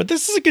regular. But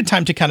this is a good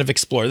time to kind of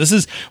explore. This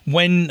is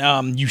when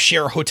you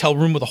share a hotel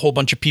room with a whole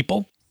bunch of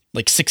people.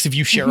 Like 6 of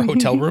you share a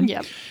hotel room.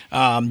 Yep.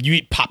 You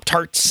eat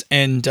Pop-Tarts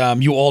and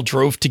you all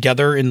drove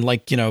together and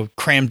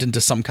crammed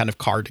into some kind of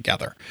car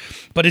together.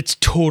 But it's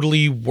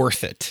totally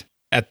worth it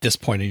at this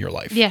point in your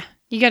life. Yeah.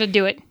 You got to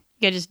do it.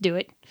 You got to just do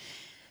it.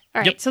 All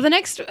right. Yep. So the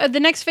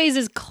next phase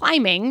is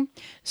climbing.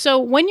 So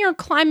when you're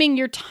climbing,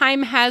 your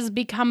time has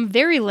become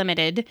very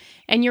limited,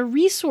 and your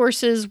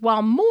resources,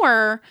 while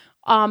more,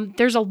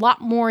 there's a lot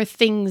more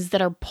things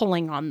that are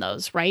pulling on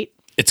those. Right.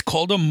 It's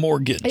called a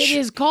mortgage. It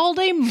is called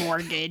a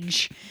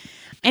mortgage.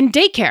 and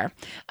daycare.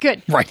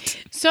 Good. Right.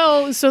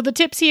 So the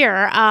tips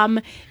here,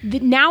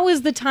 now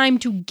is the time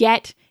to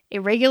get a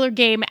regular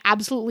game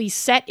absolutely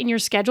set in your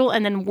schedule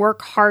and then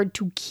work hard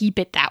to keep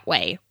it that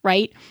way,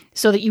 right?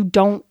 So that you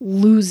don't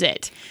lose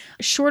it.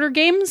 Shorter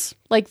games,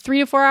 like 3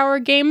 to 4 hour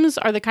games,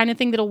 are the kind of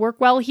thing that'll work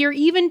well here,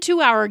 even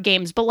 2-hour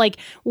games, but like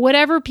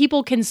whatever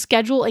people can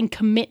schedule and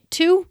commit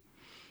to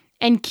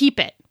and keep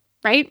it,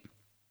 right?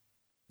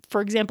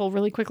 For example,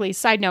 really quickly,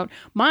 side note,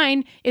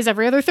 mine is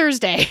every other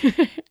Thursday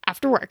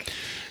after work,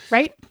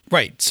 right?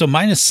 Right. So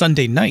mine is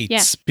Sunday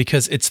nights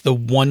because it's the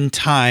one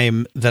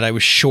time that I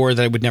was sure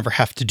that I would never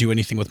have to do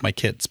anything with my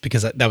kids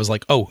because that was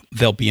like, oh,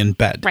 they'll be in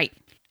bed. Right.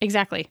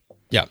 Exactly.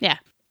 Yeah. Yeah.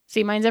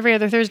 See, mine's every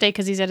other Thursday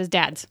because he's at his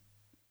dad's.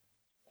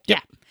 Yep.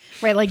 Yeah.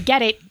 Right. Like,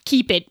 get it,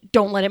 keep it,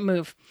 don't let it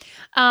move.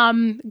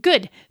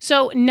 Good.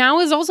 So now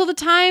is also the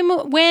time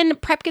when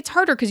prep gets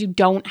harder because you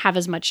don't have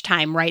as much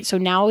time, right? So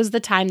now is the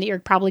time that you're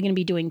probably going to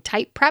be doing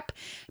tight prep,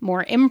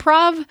 more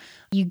improv.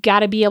 You got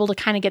to be able to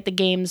kind of get the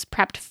games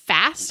prepped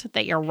fast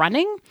that you're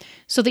running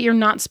so that you're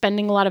not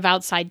spending a lot of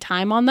outside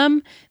time on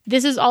them.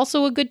 This is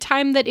also a good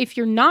time that if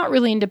you're not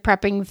really into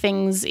prepping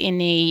things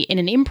in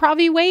an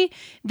improv-y way,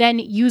 then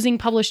using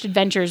published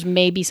adventures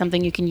may be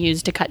something you can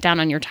use to cut down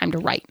on your time to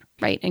write,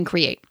 right? And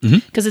create.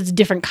 Because it's a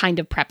different kind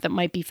of prep that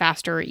might be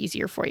faster or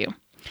easier for you.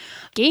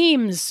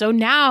 Games. So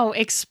now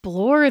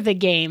explore the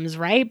games,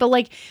 right? But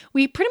like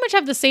we pretty much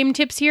have the same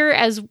tips here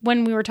as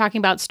when we were talking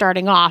about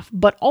starting off,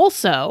 but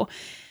also,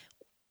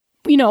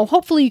 you know,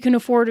 hopefully you can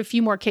afford a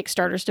few more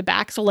Kickstarters to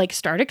back. So like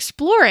start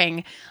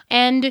exploring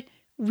and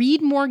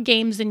read more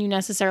games than you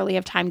necessarily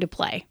have time to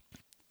play,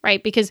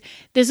 right? Because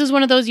this is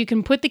one of those you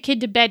can put the kid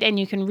to bed and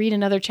you can read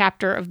another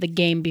chapter of the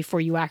game before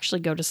you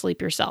actually go to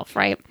sleep yourself,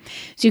 right?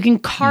 So you can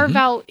carve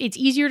out, it's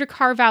easier to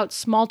carve out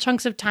small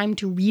chunks of time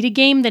to read a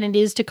game than it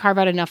is to carve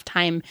out enough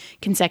time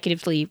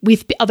consecutively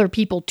with other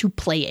people to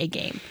play a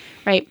game,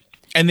 right?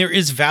 And there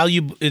is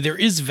value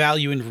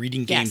in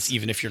reading games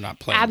even if you're not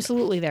playing.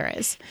 Absolutely there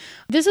is.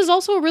 This is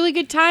also a really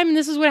good time, and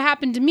this is what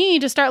happened to me,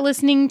 to start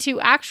listening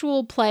to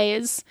actual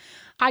plays,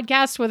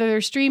 podcasts, whether they're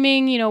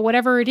streaming, you know,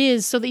 whatever it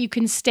is, so that you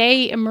can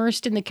stay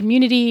immersed in the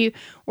community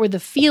or the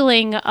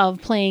feeling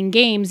of playing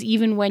games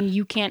even when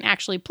you can't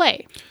actually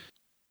play.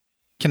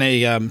 Can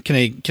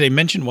I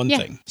mention one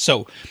thing?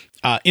 So,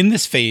 in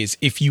this phase,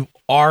 if you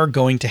are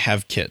going to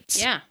have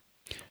kids,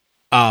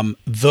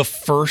 the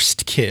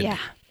first kid,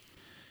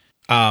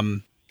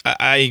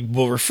 I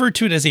will refer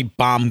to it as a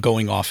bomb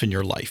going off in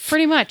your life.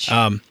 Pretty much.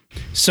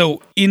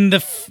 So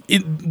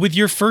with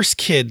your first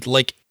kid,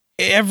 like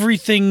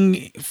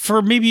everything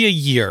for maybe a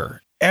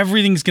year,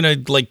 everything's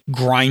going to like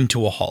grind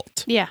to a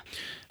halt. Yeah.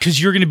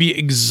 Because you're going to be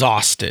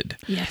exhausted.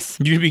 Yes.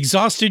 You're going to be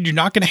exhausted. You're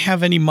not going to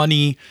have any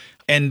money.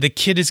 And the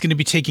kid is going to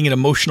be taking an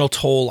emotional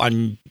toll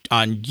on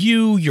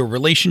you, your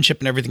relationship,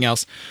 and everything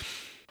else.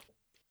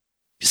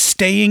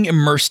 Staying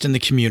immersed in the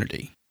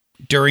community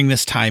during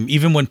this time,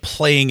 even when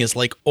playing is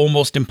like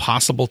almost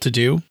impossible to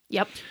do,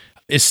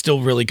 is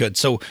still really good.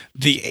 So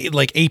the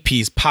like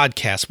APs,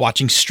 podcasts,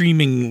 watching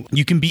streaming,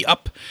 you can be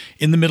up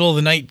in the middle of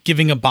the night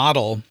giving a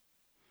bottle,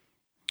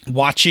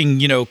 watching,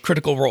 you know,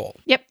 Critical Role.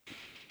 Yep.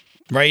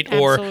 Right?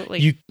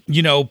 Absolutely. Or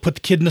you know, put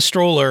the kid in the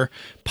stroller,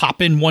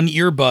 pop in one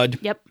earbud.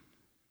 Yep.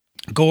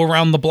 Go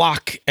around the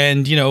block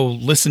and, you know,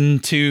 listen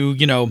to,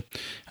 you know,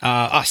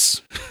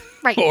 us.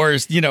 Right. Or,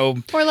 you know,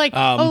 or like,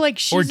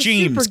 she's or a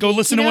James, super go geek,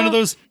 listen to one of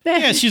those.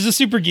 Yeah, she's a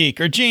super geek.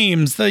 Or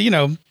James, you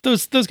know,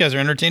 those guys are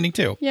entertaining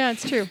too. Yeah,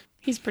 it's true.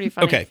 He's pretty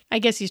funny. Okay. I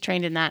guess he's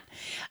trained in that.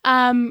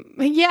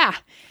 Yeah.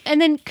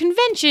 And then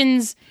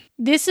conventions,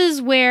 this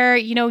is where,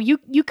 you know, you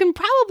can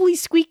probably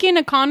squeak in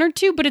a con or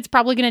two, but it's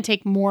probably going to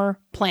take more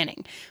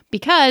planning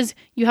because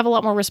you have a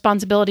lot more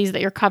responsibilities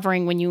that you're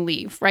covering when you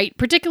leave, right?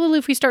 Particularly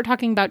if we start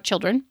talking about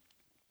children.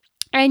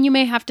 And you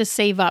may have to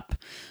save up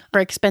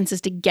for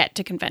expenses to get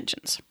to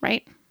conventions,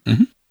 right?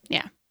 Mm-hmm.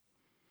 Yeah.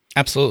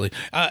 Absolutely.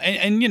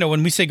 And, you know,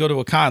 when we say go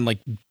to a con, like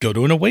go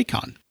to an away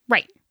con.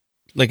 Right.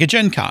 Like a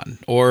Gen Con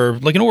or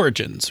like an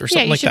Origins or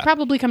something like that. Yeah, you should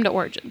probably come to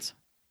Origins.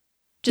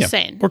 Just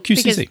saying. Or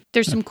QCC. Because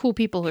there's some cool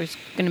people who's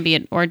going to be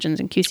at Origins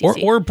and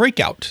QCC. Or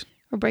Breakout.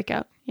 Or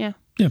Breakout, yeah.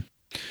 Yeah.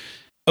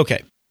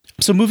 Okay.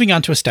 So moving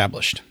on to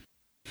Established.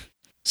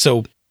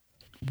 So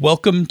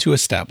welcome to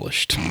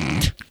Established.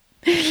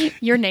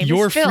 Your name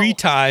your is Phil. free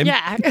time.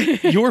 Yeah.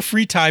 Your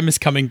free time is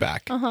coming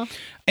back. Uh-huh.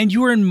 And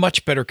you are in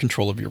much better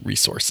control of your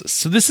resources.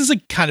 So this is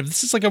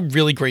like a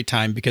really great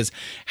time because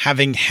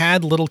having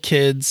had little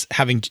kids,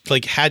 and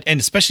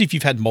especially if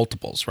you've had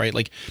multiples, right?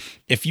 Like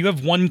if you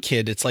have one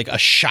kid, it's like a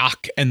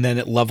shock and then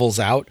it levels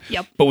out.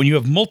 Yep. But when you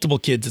have multiple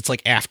kids, it's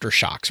like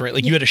aftershocks, right?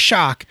 Like you had a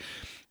shock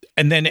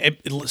and then it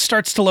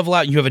starts to level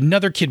out and you have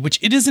another kid, which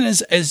it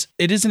isn't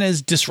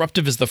as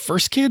disruptive as the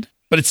first kid,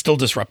 but it's still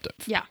disruptive.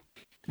 Yeah.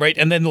 Right.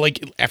 And then like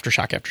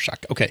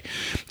aftershock. Okay.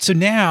 So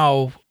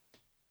now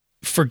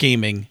for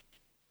gaming,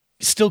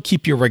 still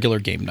keep your regular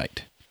game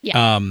night.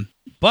 Yeah.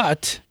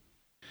 But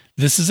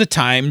this is a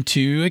time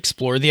to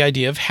explore the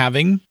idea of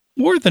having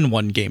more than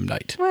one game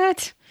night.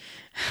 What?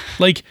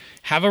 Like,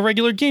 have a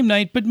regular game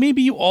night, but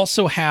maybe you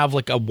also have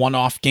like a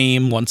one-off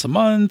game once a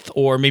month,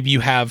 or maybe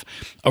you have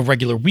a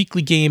regular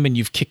weekly game and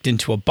you've kicked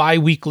into a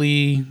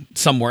bi-weekly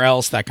somewhere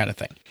else, that kind of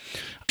thing.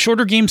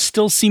 Shorter games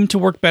still seem to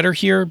work better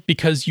here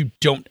because you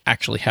don't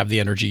actually have the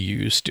energy you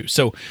used to.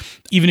 So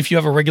even if you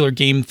have a regular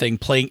game thing,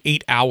 playing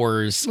 8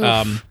 hours,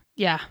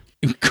 Yeah.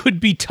 it could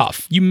be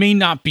tough. You may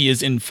not be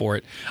as in for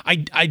it.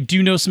 I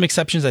do know some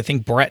exceptions. I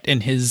think Brett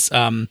and his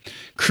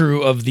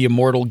crew of the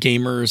Immortal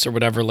Gamers or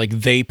whatever, like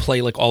they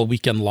play like all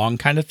weekend long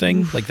kind of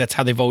thing. Like that's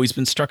how they've always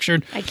been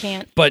structured. I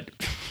can't. But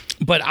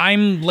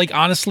I'm like,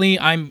 honestly,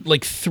 I'm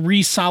like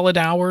 3 solid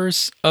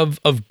hours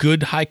of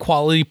good high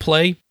quality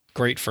play.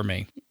 Great for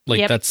me. Like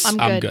Yep,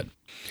 I'm good.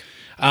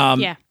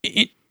 Yeah.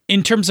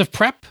 In terms of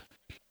prep,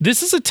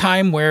 this is a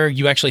time where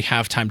you actually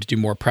have time to do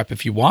more prep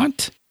if you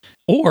want.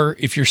 Or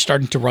if you're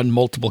starting to run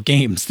multiple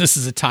games, this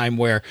is a time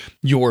where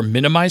your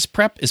minimized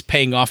prep is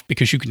paying off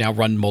because you can now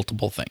run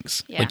multiple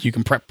things. Yeah. Like you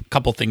can prep a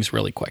couple things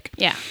really quick.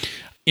 Yeah.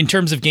 In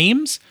terms of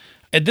games,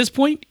 at this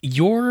point,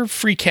 your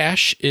free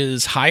cash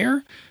is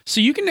higher. So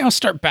you can now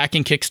start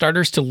backing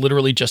Kickstarters to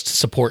literally just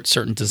support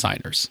certain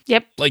designers.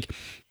 Yep. Like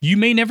you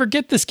may never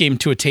get this game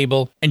to a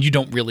table and you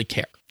don't really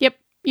care. Yep.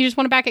 You just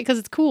want to back it because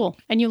it's cool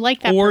and you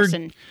like that Or-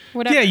 person.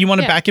 Whatever. Yeah, you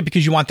want to back it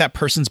because you want that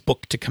person's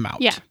book to come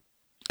out. Yeah.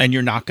 And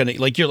you're not going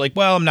to, like, you're like,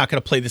 well, I'm not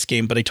going to play this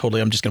game, but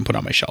I'm just going to put it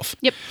on my shelf.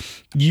 Yep.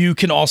 You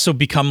can also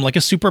become like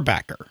a super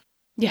backer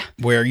Yeah.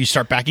 where you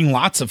start backing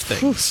lots of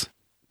things.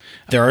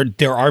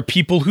 There are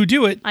people who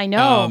do it. I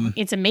know.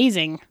 It's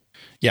amazing.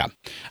 Yeah.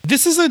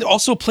 This is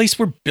also a place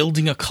where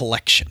building a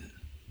collection.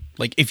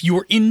 Like if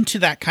you're into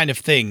that kind of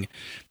thing,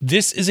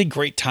 this is a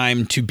great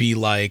time to be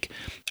like,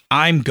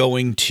 I'm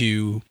going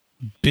to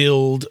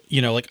build,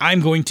 like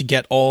I'm going to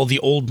get all the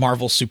old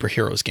Marvel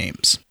superheroes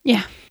games.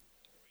 Yeah.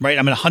 Right?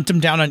 I'm going to hunt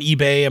them down on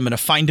eBay. I'm going to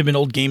find them in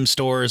old game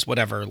stores,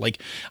 whatever.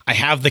 Like I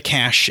have the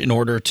cash in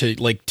order to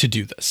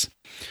do this.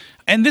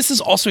 And this is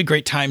also a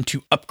great time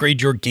to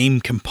upgrade your game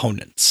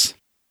components.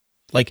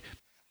 Like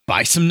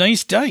buy some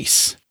nice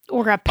dice.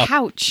 Or a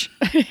pouch.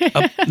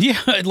 Yeah,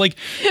 like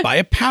buy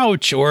a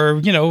pouch or,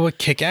 a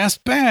kick-ass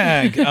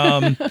bag.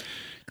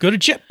 Go to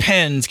Jet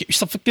Pens, get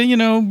yourself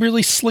a,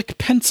 really slick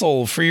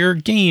pencil for your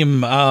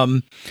game.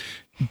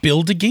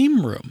 Build a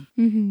game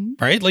room,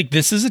 right? Like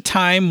this is a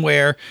time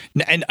where,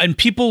 and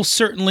people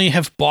certainly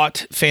have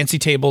bought fancy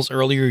tables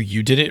earlier.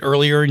 You did it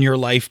earlier in your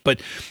life,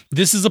 but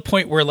this is a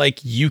point where like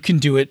you can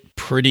do it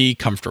pretty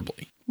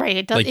comfortably. Right.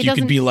 It Like you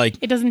could be like,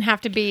 it doesn't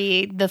have to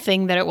be the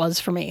thing that it was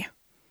for me.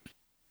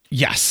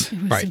 yes,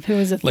 right. It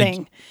was a Like,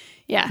 thing.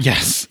 Yeah.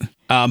 Yes.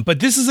 But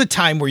this is a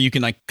time where you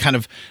can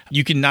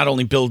you can not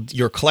only build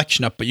your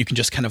collection up, but you can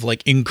just kind of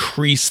like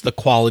increase the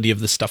quality of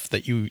the stuff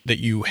that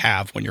you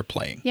have when you're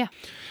playing. Yeah.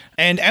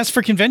 And as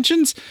for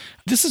conventions,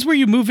 this is where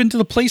you move into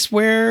the place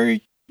where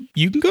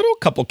you can go to a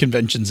couple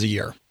conventions a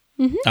year.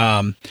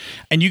 And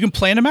you can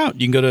plan them out.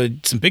 You can go to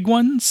some big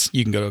ones.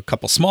 You can go to a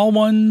couple small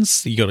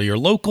ones. You go to your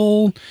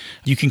local.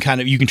 You can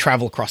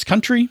travel across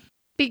country.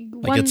 Big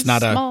Like, ones, it's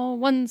not a- small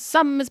ones,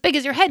 some as big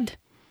as your head.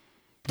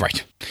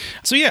 Right.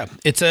 So yeah,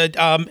 it's a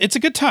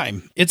good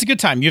time. It's a good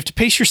time. You have to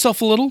pace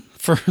yourself a little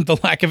for the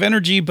lack of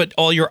energy, but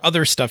all your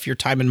other stuff, your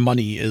time and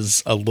money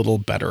is a little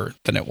better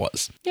than it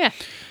was. Yeah.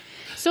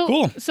 So,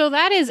 Cool. So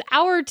that is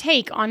our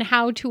take on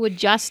how to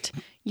adjust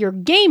your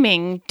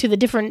gaming to the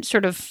different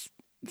sort of,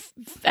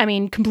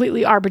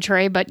 completely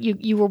arbitrary, but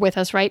you were with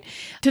us, right?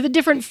 To the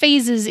different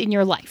phases in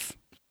your life.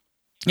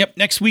 Yep.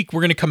 Next week,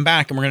 we're going to come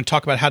back and we're going to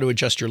talk about how to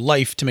adjust your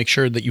life to make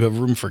sure that you have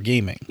room for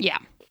gaming. Yeah.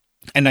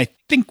 And I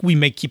think we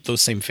may keep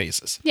those same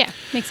phases. Yeah.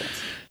 Makes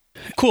sense.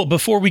 Cool.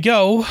 Before we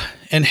go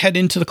and head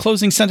into the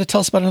closing, Senda,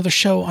 tell us about another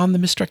show on the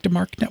Misdirected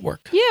Mark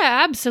Network.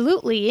 Yeah,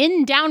 absolutely.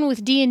 In Down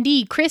with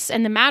D&D, Chris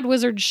and the Mad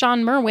Wizard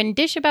Sean Merwin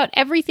dish about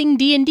everything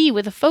D&D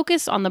with a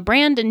focus on the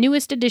brand and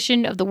newest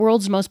edition of the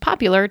world's most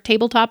popular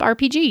tabletop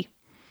RPG.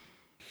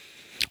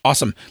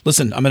 Awesome.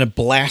 Listen, I'm going to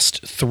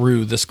blast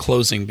through this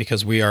closing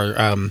because we are.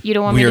 You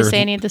don't want me to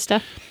say any of this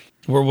stuff?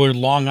 We're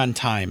long on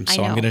time,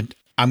 so I know.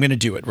 I'm gonna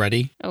do it.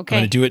 Ready? Okay.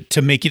 I'm gonna do it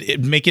to make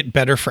it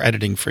better for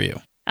editing for you.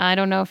 I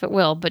don't know if it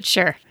will, but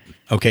sure.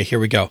 Okay, here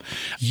we go.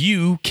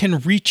 You can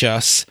reach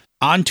us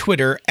on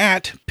Twitter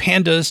at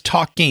Pandas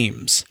Talk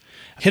Games.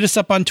 Hit us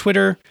up on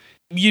Twitter.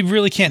 You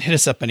really can't hit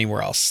us up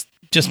anywhere else.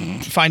 Just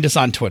find us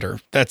on Twitter.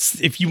 That's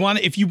if you want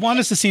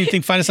us to see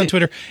anything, find us on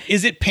Twitter.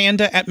 Is it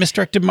panda at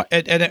misdirected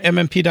at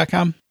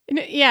mmp.com?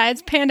 Yeah,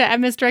 it's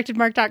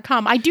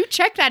panda@misdirectedmark.com. I do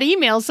check that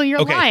email, so you're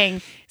Okay.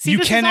 lying. See, You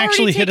this can is already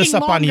actually hit us taking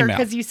up on longer email.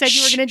 because you said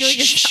you were going to do it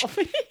yourself.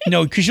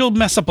 No, because you'll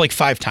mess up like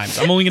 5 times.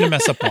 I'm only going to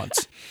mess up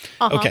once.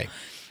 Okay.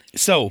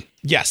 So,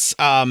 yes.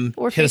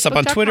 Or hit us up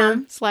on Twitter.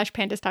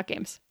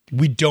 /PandasTalkGames.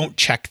 We don't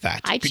check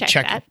that. I We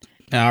check that.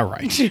 All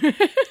right.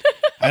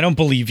 I don't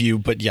believe you,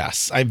 but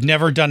yes. I've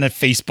never done a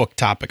Facebook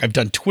topic. I've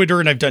done Twitter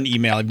and I've done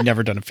email. I've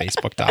never done a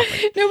Facebook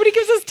topic. Nobody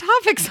gives us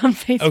topics on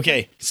Facebook.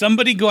 Okay.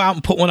 Somebody go out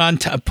and put one on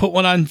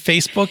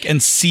Facebook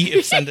and see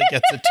if Senda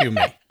gets it to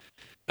me.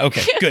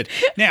 Okay, good.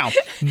 Now,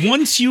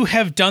 once you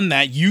have done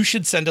that, you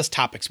should send us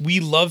topics. We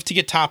love to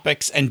get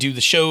topics and do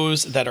the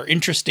shows that are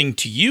interesting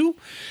to you.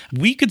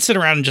 We could sit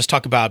around and just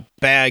talk about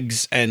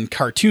bags and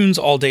cartoons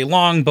all day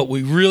long, but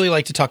we really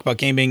like to talk about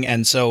gaming.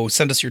 And so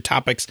send us your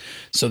topics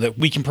so that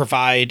we can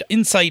provide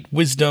insight,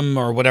 wisdom,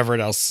 or whatever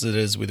else it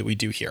is that we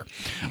do here.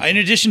 In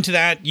addition to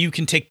that, you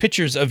can take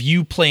pictures of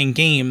you playing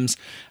games,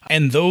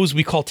 and those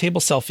we call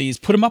table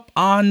selfies. Put them up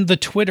on the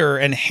Twitter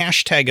and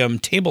hashtag them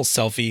table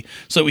selfie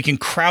so that we can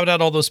crowd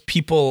out all those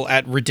people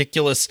at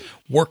ridiculous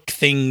work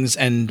things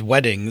and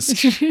weddings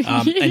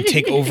and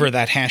take over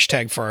that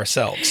hashtag for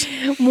ourselves.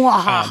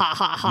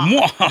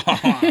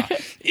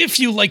 If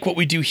you like what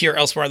we do here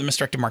elsewhere on the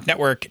Misdirected Mark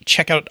Network,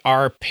 check out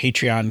our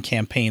Patreon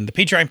campaign. The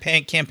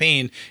Patreon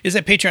campaign is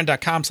at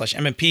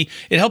patreon.com/MMP.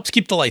 It helps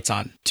keep the lights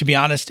on. To be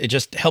honest, it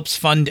just helps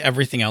fund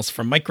everything else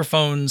from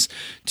microphones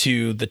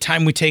to the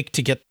time we take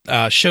to get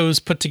shows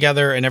put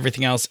together and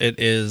everything else.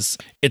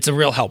 It's a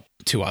real help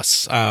to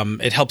us.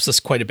 It helps us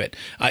quite a bit.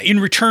 In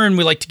return,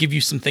 we like to give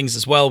you some things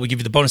as well. We give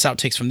you the bonus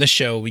outtakes from this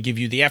show. We give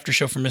you the after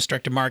show from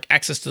Misdirected Mark,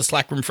 access to the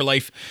Slack room for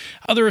life,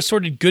 other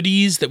assorted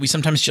goodies that we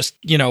sometimes just,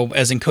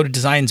 as Encoded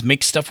Designs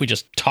make stuff, we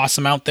just toss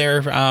them out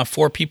there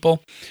for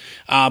people.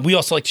 We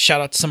also like to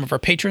shout out to some of our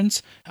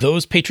patrons.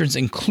 Those patrons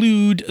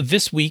include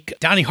this week,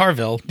 Donnie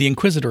Harville, the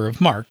Inquisitor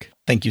of Mark.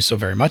 Thank you so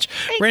very much.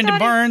 Thanks, Brandon Donnie.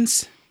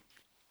 Barnes,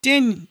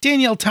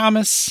 Danielle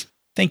Thomas.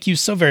 Thank you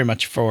so very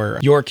much for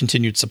your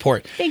continued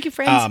support. Thank you,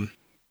 friends.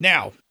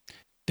 Now,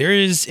 there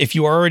is, if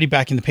you are already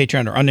backing the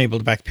Patreon or unable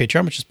to back the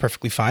Patreon, which is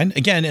perfectly fine.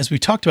 Again, as we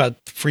talked about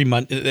free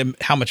money,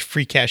 how much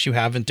free cash you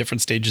have in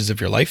different stages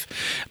of your life.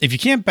 If you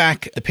can't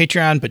back the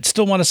Patreon but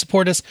still want to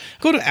support us,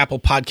 go to Apple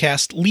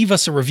Podcast, leave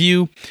us a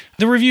review.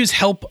 The reviews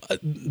help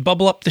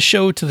bubble up the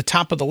show to the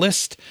top of the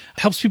list.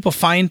 Helps people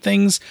find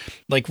things.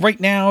 Like right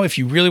now, if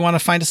you really want to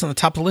find us on the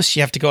top of the list,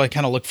 you have to go and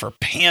kind of look for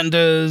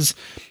pandas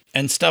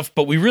and stuff,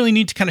 but we really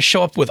need to kind of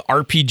show up with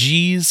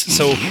RPGs.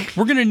 So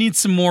we're going to need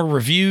some more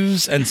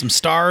reviews and some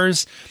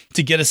stars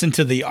to get us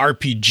into the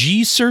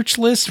RPG search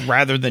list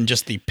rather than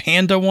just the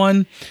panda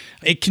one.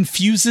 It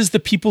confuses the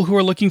people who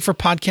are looking for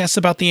podcasts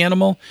about the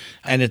animal,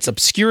 and it's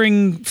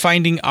obscuring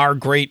finding our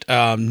great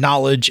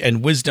knowledge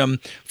and wisdom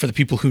for the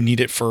people who need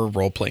it for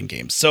role-playing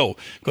games. So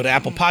go to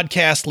Apple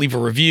Podcasts, leave a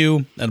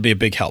review. That'll be a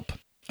big help.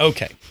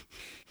 Okay.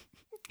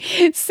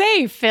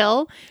 Say,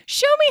 Phil,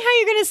 show me how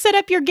you're going to set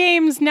up your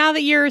games now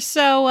that you're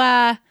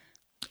so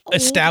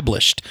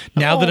established.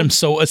 Now that I'm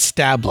so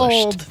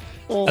established.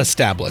 Old.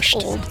 Established.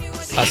 Old.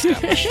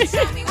 Established.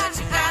 Show me what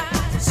you got.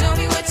 Show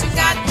me what you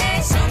got.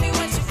 Hey, show me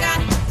what you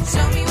got.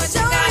 Show me what you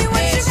got.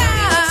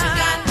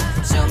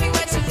 Hey, show me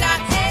what you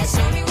got. Hey,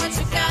 show me what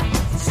you got.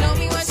 Show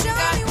me what you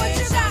got.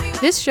 Hey, show me.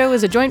 This show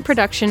is a joint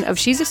production of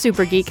She's a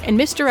Super Geek and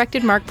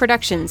Misdirected Mark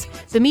Productions,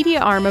 the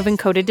media arm of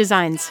Encoded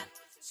Designs.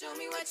 Show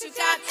me what you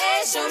got.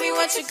 Hey, show me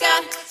what you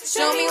got.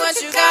 Show me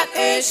what you got.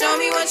 Hey, show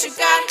me what you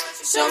got.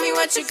 Show me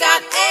what you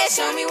got. Hey,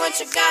 show me what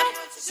you got.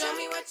 Show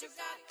me what you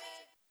got.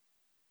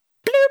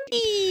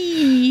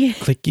 Bloopy.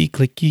 Clicky,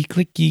 clicky,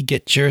 clicky,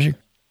 get your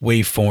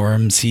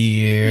waveforms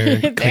here.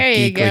 There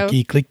Clicky, you go.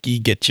 clicky,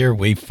 clicky, get your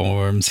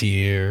waveforms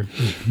here.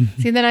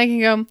 See, then I can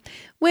go,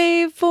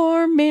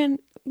 waveform, man,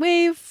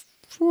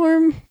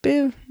 waveform,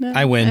 boo. No,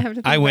 I win. have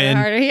to think I about it win.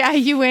 harder. Yeah,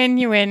 you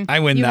win. I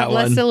win you that have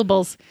less one.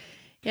 syllables.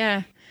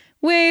 Yeah.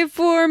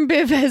 Waveform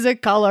Biv as a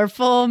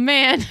colorful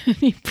man.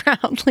 He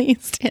proudly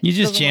stands. You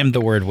just alone. jammed the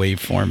word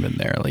waveform in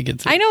there. Like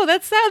it's I know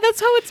that's how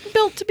it's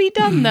built to be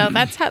done, though.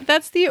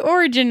 That's the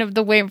origin of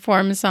the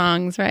waveform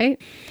songs,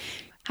 right?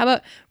 How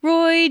about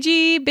Roy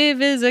G.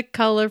 Biv is a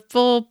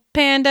colorful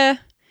panda,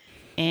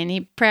 and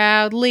he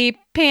proudly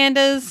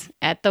pandas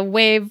at the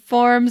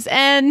waveform's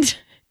end.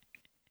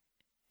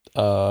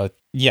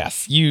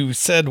 Yes, you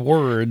said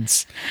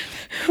words.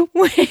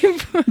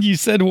 Waveform. You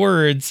said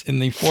words in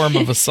the form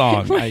of a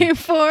song.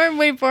 Waveform.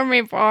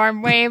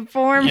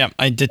 Yeah,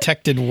 I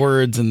detected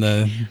words in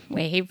the...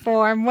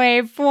 Waveform.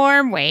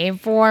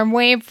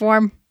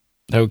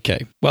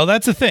 Okay. Well,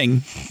 that's a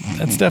thing.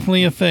 That's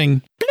definitely a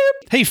thing.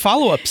 Hey,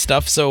 follow-up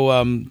stuff.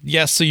 So,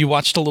 yes, so you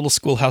watched a little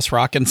Schoolhouse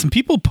Rock, and some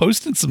people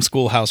posted some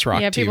Schoolhouse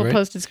Rock, Yeah, too, people right?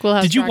 posted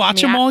Schoolhouse Did you Rock watch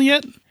to me. them all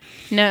yet?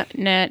 No.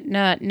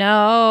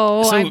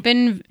 So- I've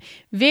been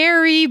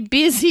very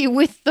busy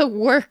with the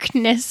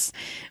workness,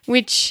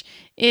 which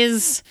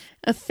is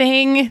a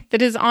thing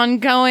that is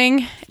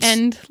ongoing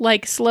and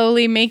like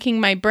slowly making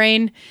my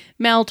brain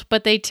melt.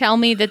 But they tell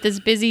me that this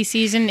busy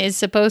season is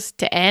supposed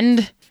to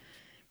end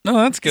Oh,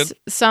 that's good.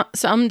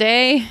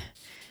 someday,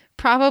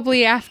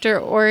 probably after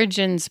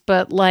Origins.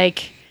 But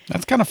like,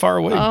 That's kind of far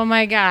away. oh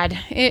my God,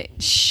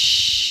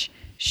 shh.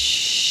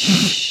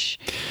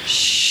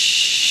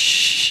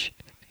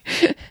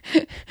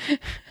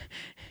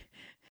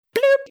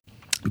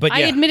 But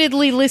I yeah,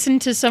 admittedly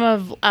listened to some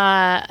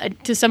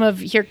of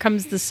Here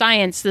Comes the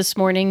Science this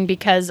morning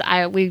because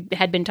we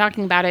had been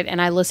talking about it,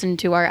 and I listened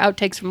to our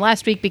outtakes from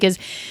last week because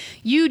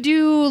you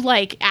do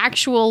like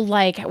actual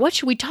like what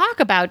should we talk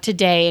about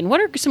today, and what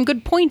are some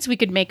good points we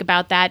could make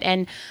about that,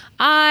 and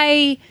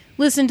I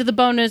listened to the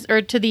bonus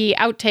or to the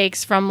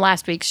outtakes from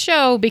last week's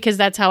show because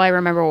that's how I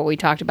remember what we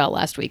talked about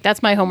last week.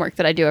 That's my homework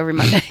that I do every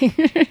Monday.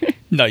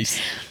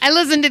 nice. I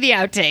listen to the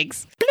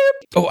outtakes.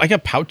 Oh, I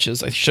got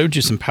pouches. I showed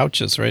you some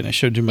pouches, right? I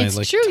showed you my It's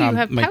like true, you Tom,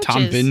 have my Tom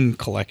pouches. Bin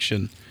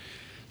collection.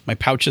 My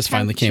pouches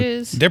finally came.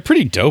 Pouches. They're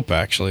pretty dope,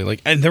 actually.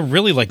 Like, and they're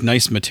really like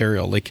nice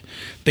material. Like,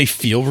 they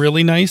feel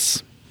really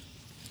nice.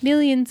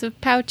 Millions of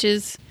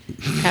pouches.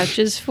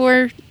 Pouches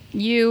for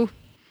you.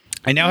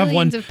 I now have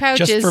one Millions of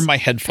pouches. just for my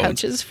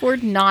headphones. Pouches for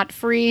not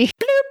free.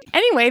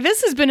 Anyway,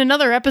 this has been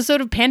another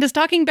episode of Pandas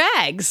Talking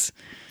Bags.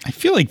 I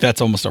feel like that's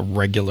almost a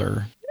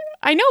regular.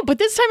 I know, but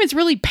this time it's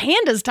really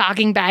Pandas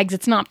Talking Bags.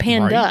 It's not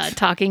Panda Right.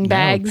 Talking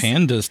Bags. No,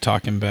 pandas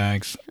talking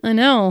bags. I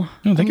know.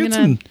 No, they I'm got gonna-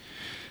 some.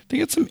 They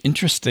got some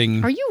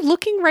interesting. Are you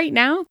looking right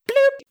now?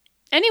 Bloop.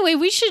 Anyway,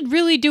 we should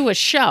really do a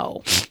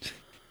show.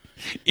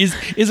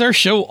 Is our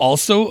show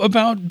also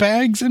about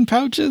bags and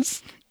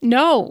pouches?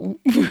 No.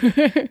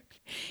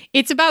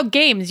 It's about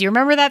games. You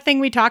remember that thing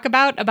we talk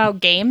about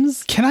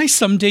games? Can I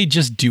someday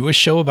just do a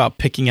show about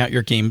picking out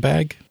your game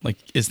bag? Like,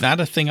 is that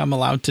a thing I'm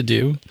allowed to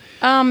do?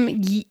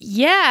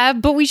 Yeah,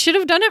 but we should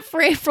have done it for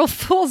April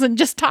Fools and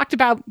just talked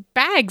about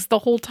bags the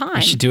whole time. I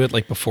should do it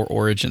like before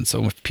Origin.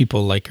 So if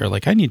people like are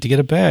like, I need to get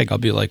a bag, I'll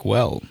be like,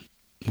 well,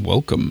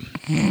 welcome.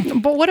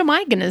 But what am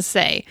I going to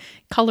say?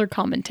 Color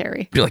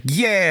commentary. Be like,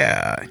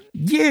 yeah.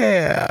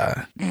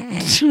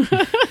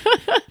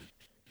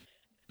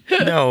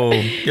 No,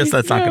 guess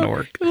that's not going to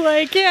work.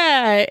 Like,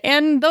 yeah,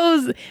 and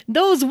those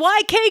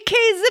YKK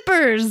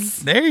zippers.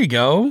 There you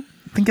go.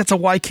 I think that's a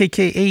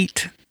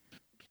YKK8.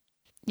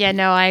 Yeah,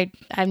 no,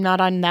 I'm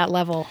not on that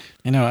level.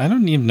 I know. I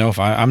don't even know if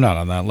I'm not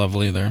on that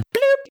level either.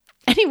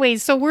 Anyway,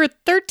 so we're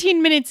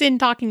 13 minutes in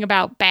talking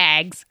about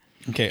bags.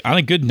 Okay. On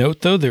a good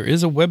note, though, there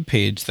is a web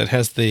page that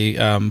has the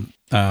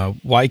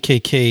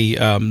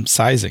YKK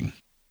sizing.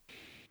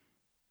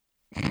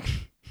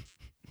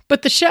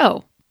 But the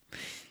show.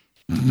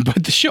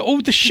 But the show,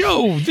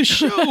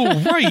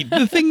 right?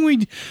 The thing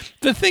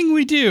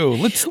we do.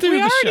 Let's do We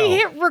the show. already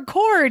hit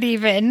record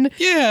even.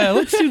 Yeah,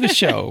 let's do the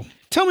show.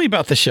 Tell me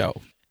about the show.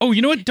 Oh,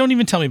 you know what? Don't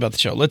even tell me about the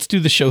show. Let's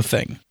do the show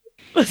thing.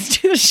 Let's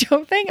do the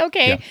show thing.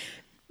 Okay. Yeah.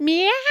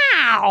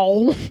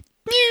 Meow.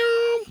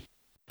 Meow.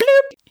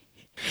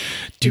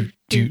 Do,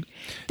 Do.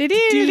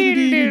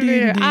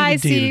 I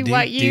see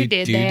what you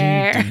did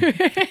there.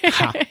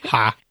 Ha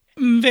ha.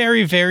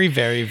 Very, very,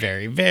 very,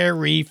 very,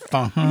 very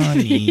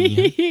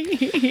funny.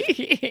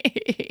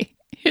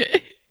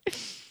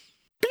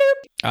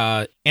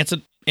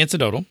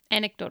 Anecdotal,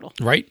 Anecdotal.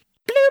 right?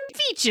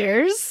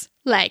 Features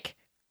like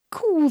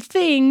cool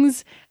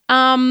things,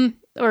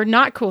 or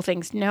not cool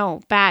things.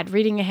 No, bad.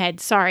 Reading ahead.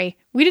 Sorry.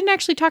 We didn't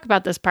actually talk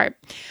about this part.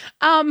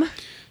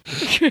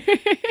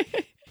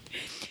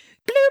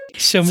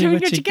 Show me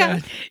what you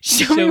got.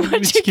 Show me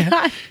what you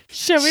got.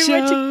 Show me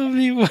what you Show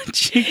me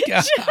what you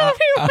got. Show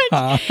me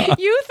what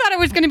you thought it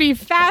was going to be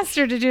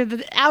faster to do the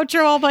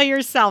outro all by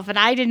yourself, and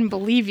I didn't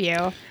believe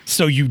you.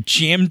 So you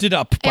jammed it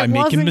up by It making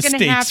wasn't gonna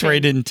mistakes happen.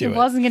 right into it. It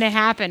wasn't going to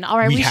happen. All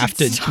right, we we have should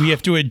to. stop. We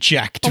have to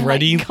eject. Oh my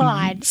Ready?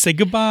 God. Say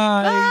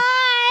goodbye.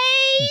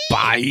 Bye.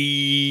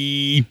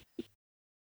 Bye.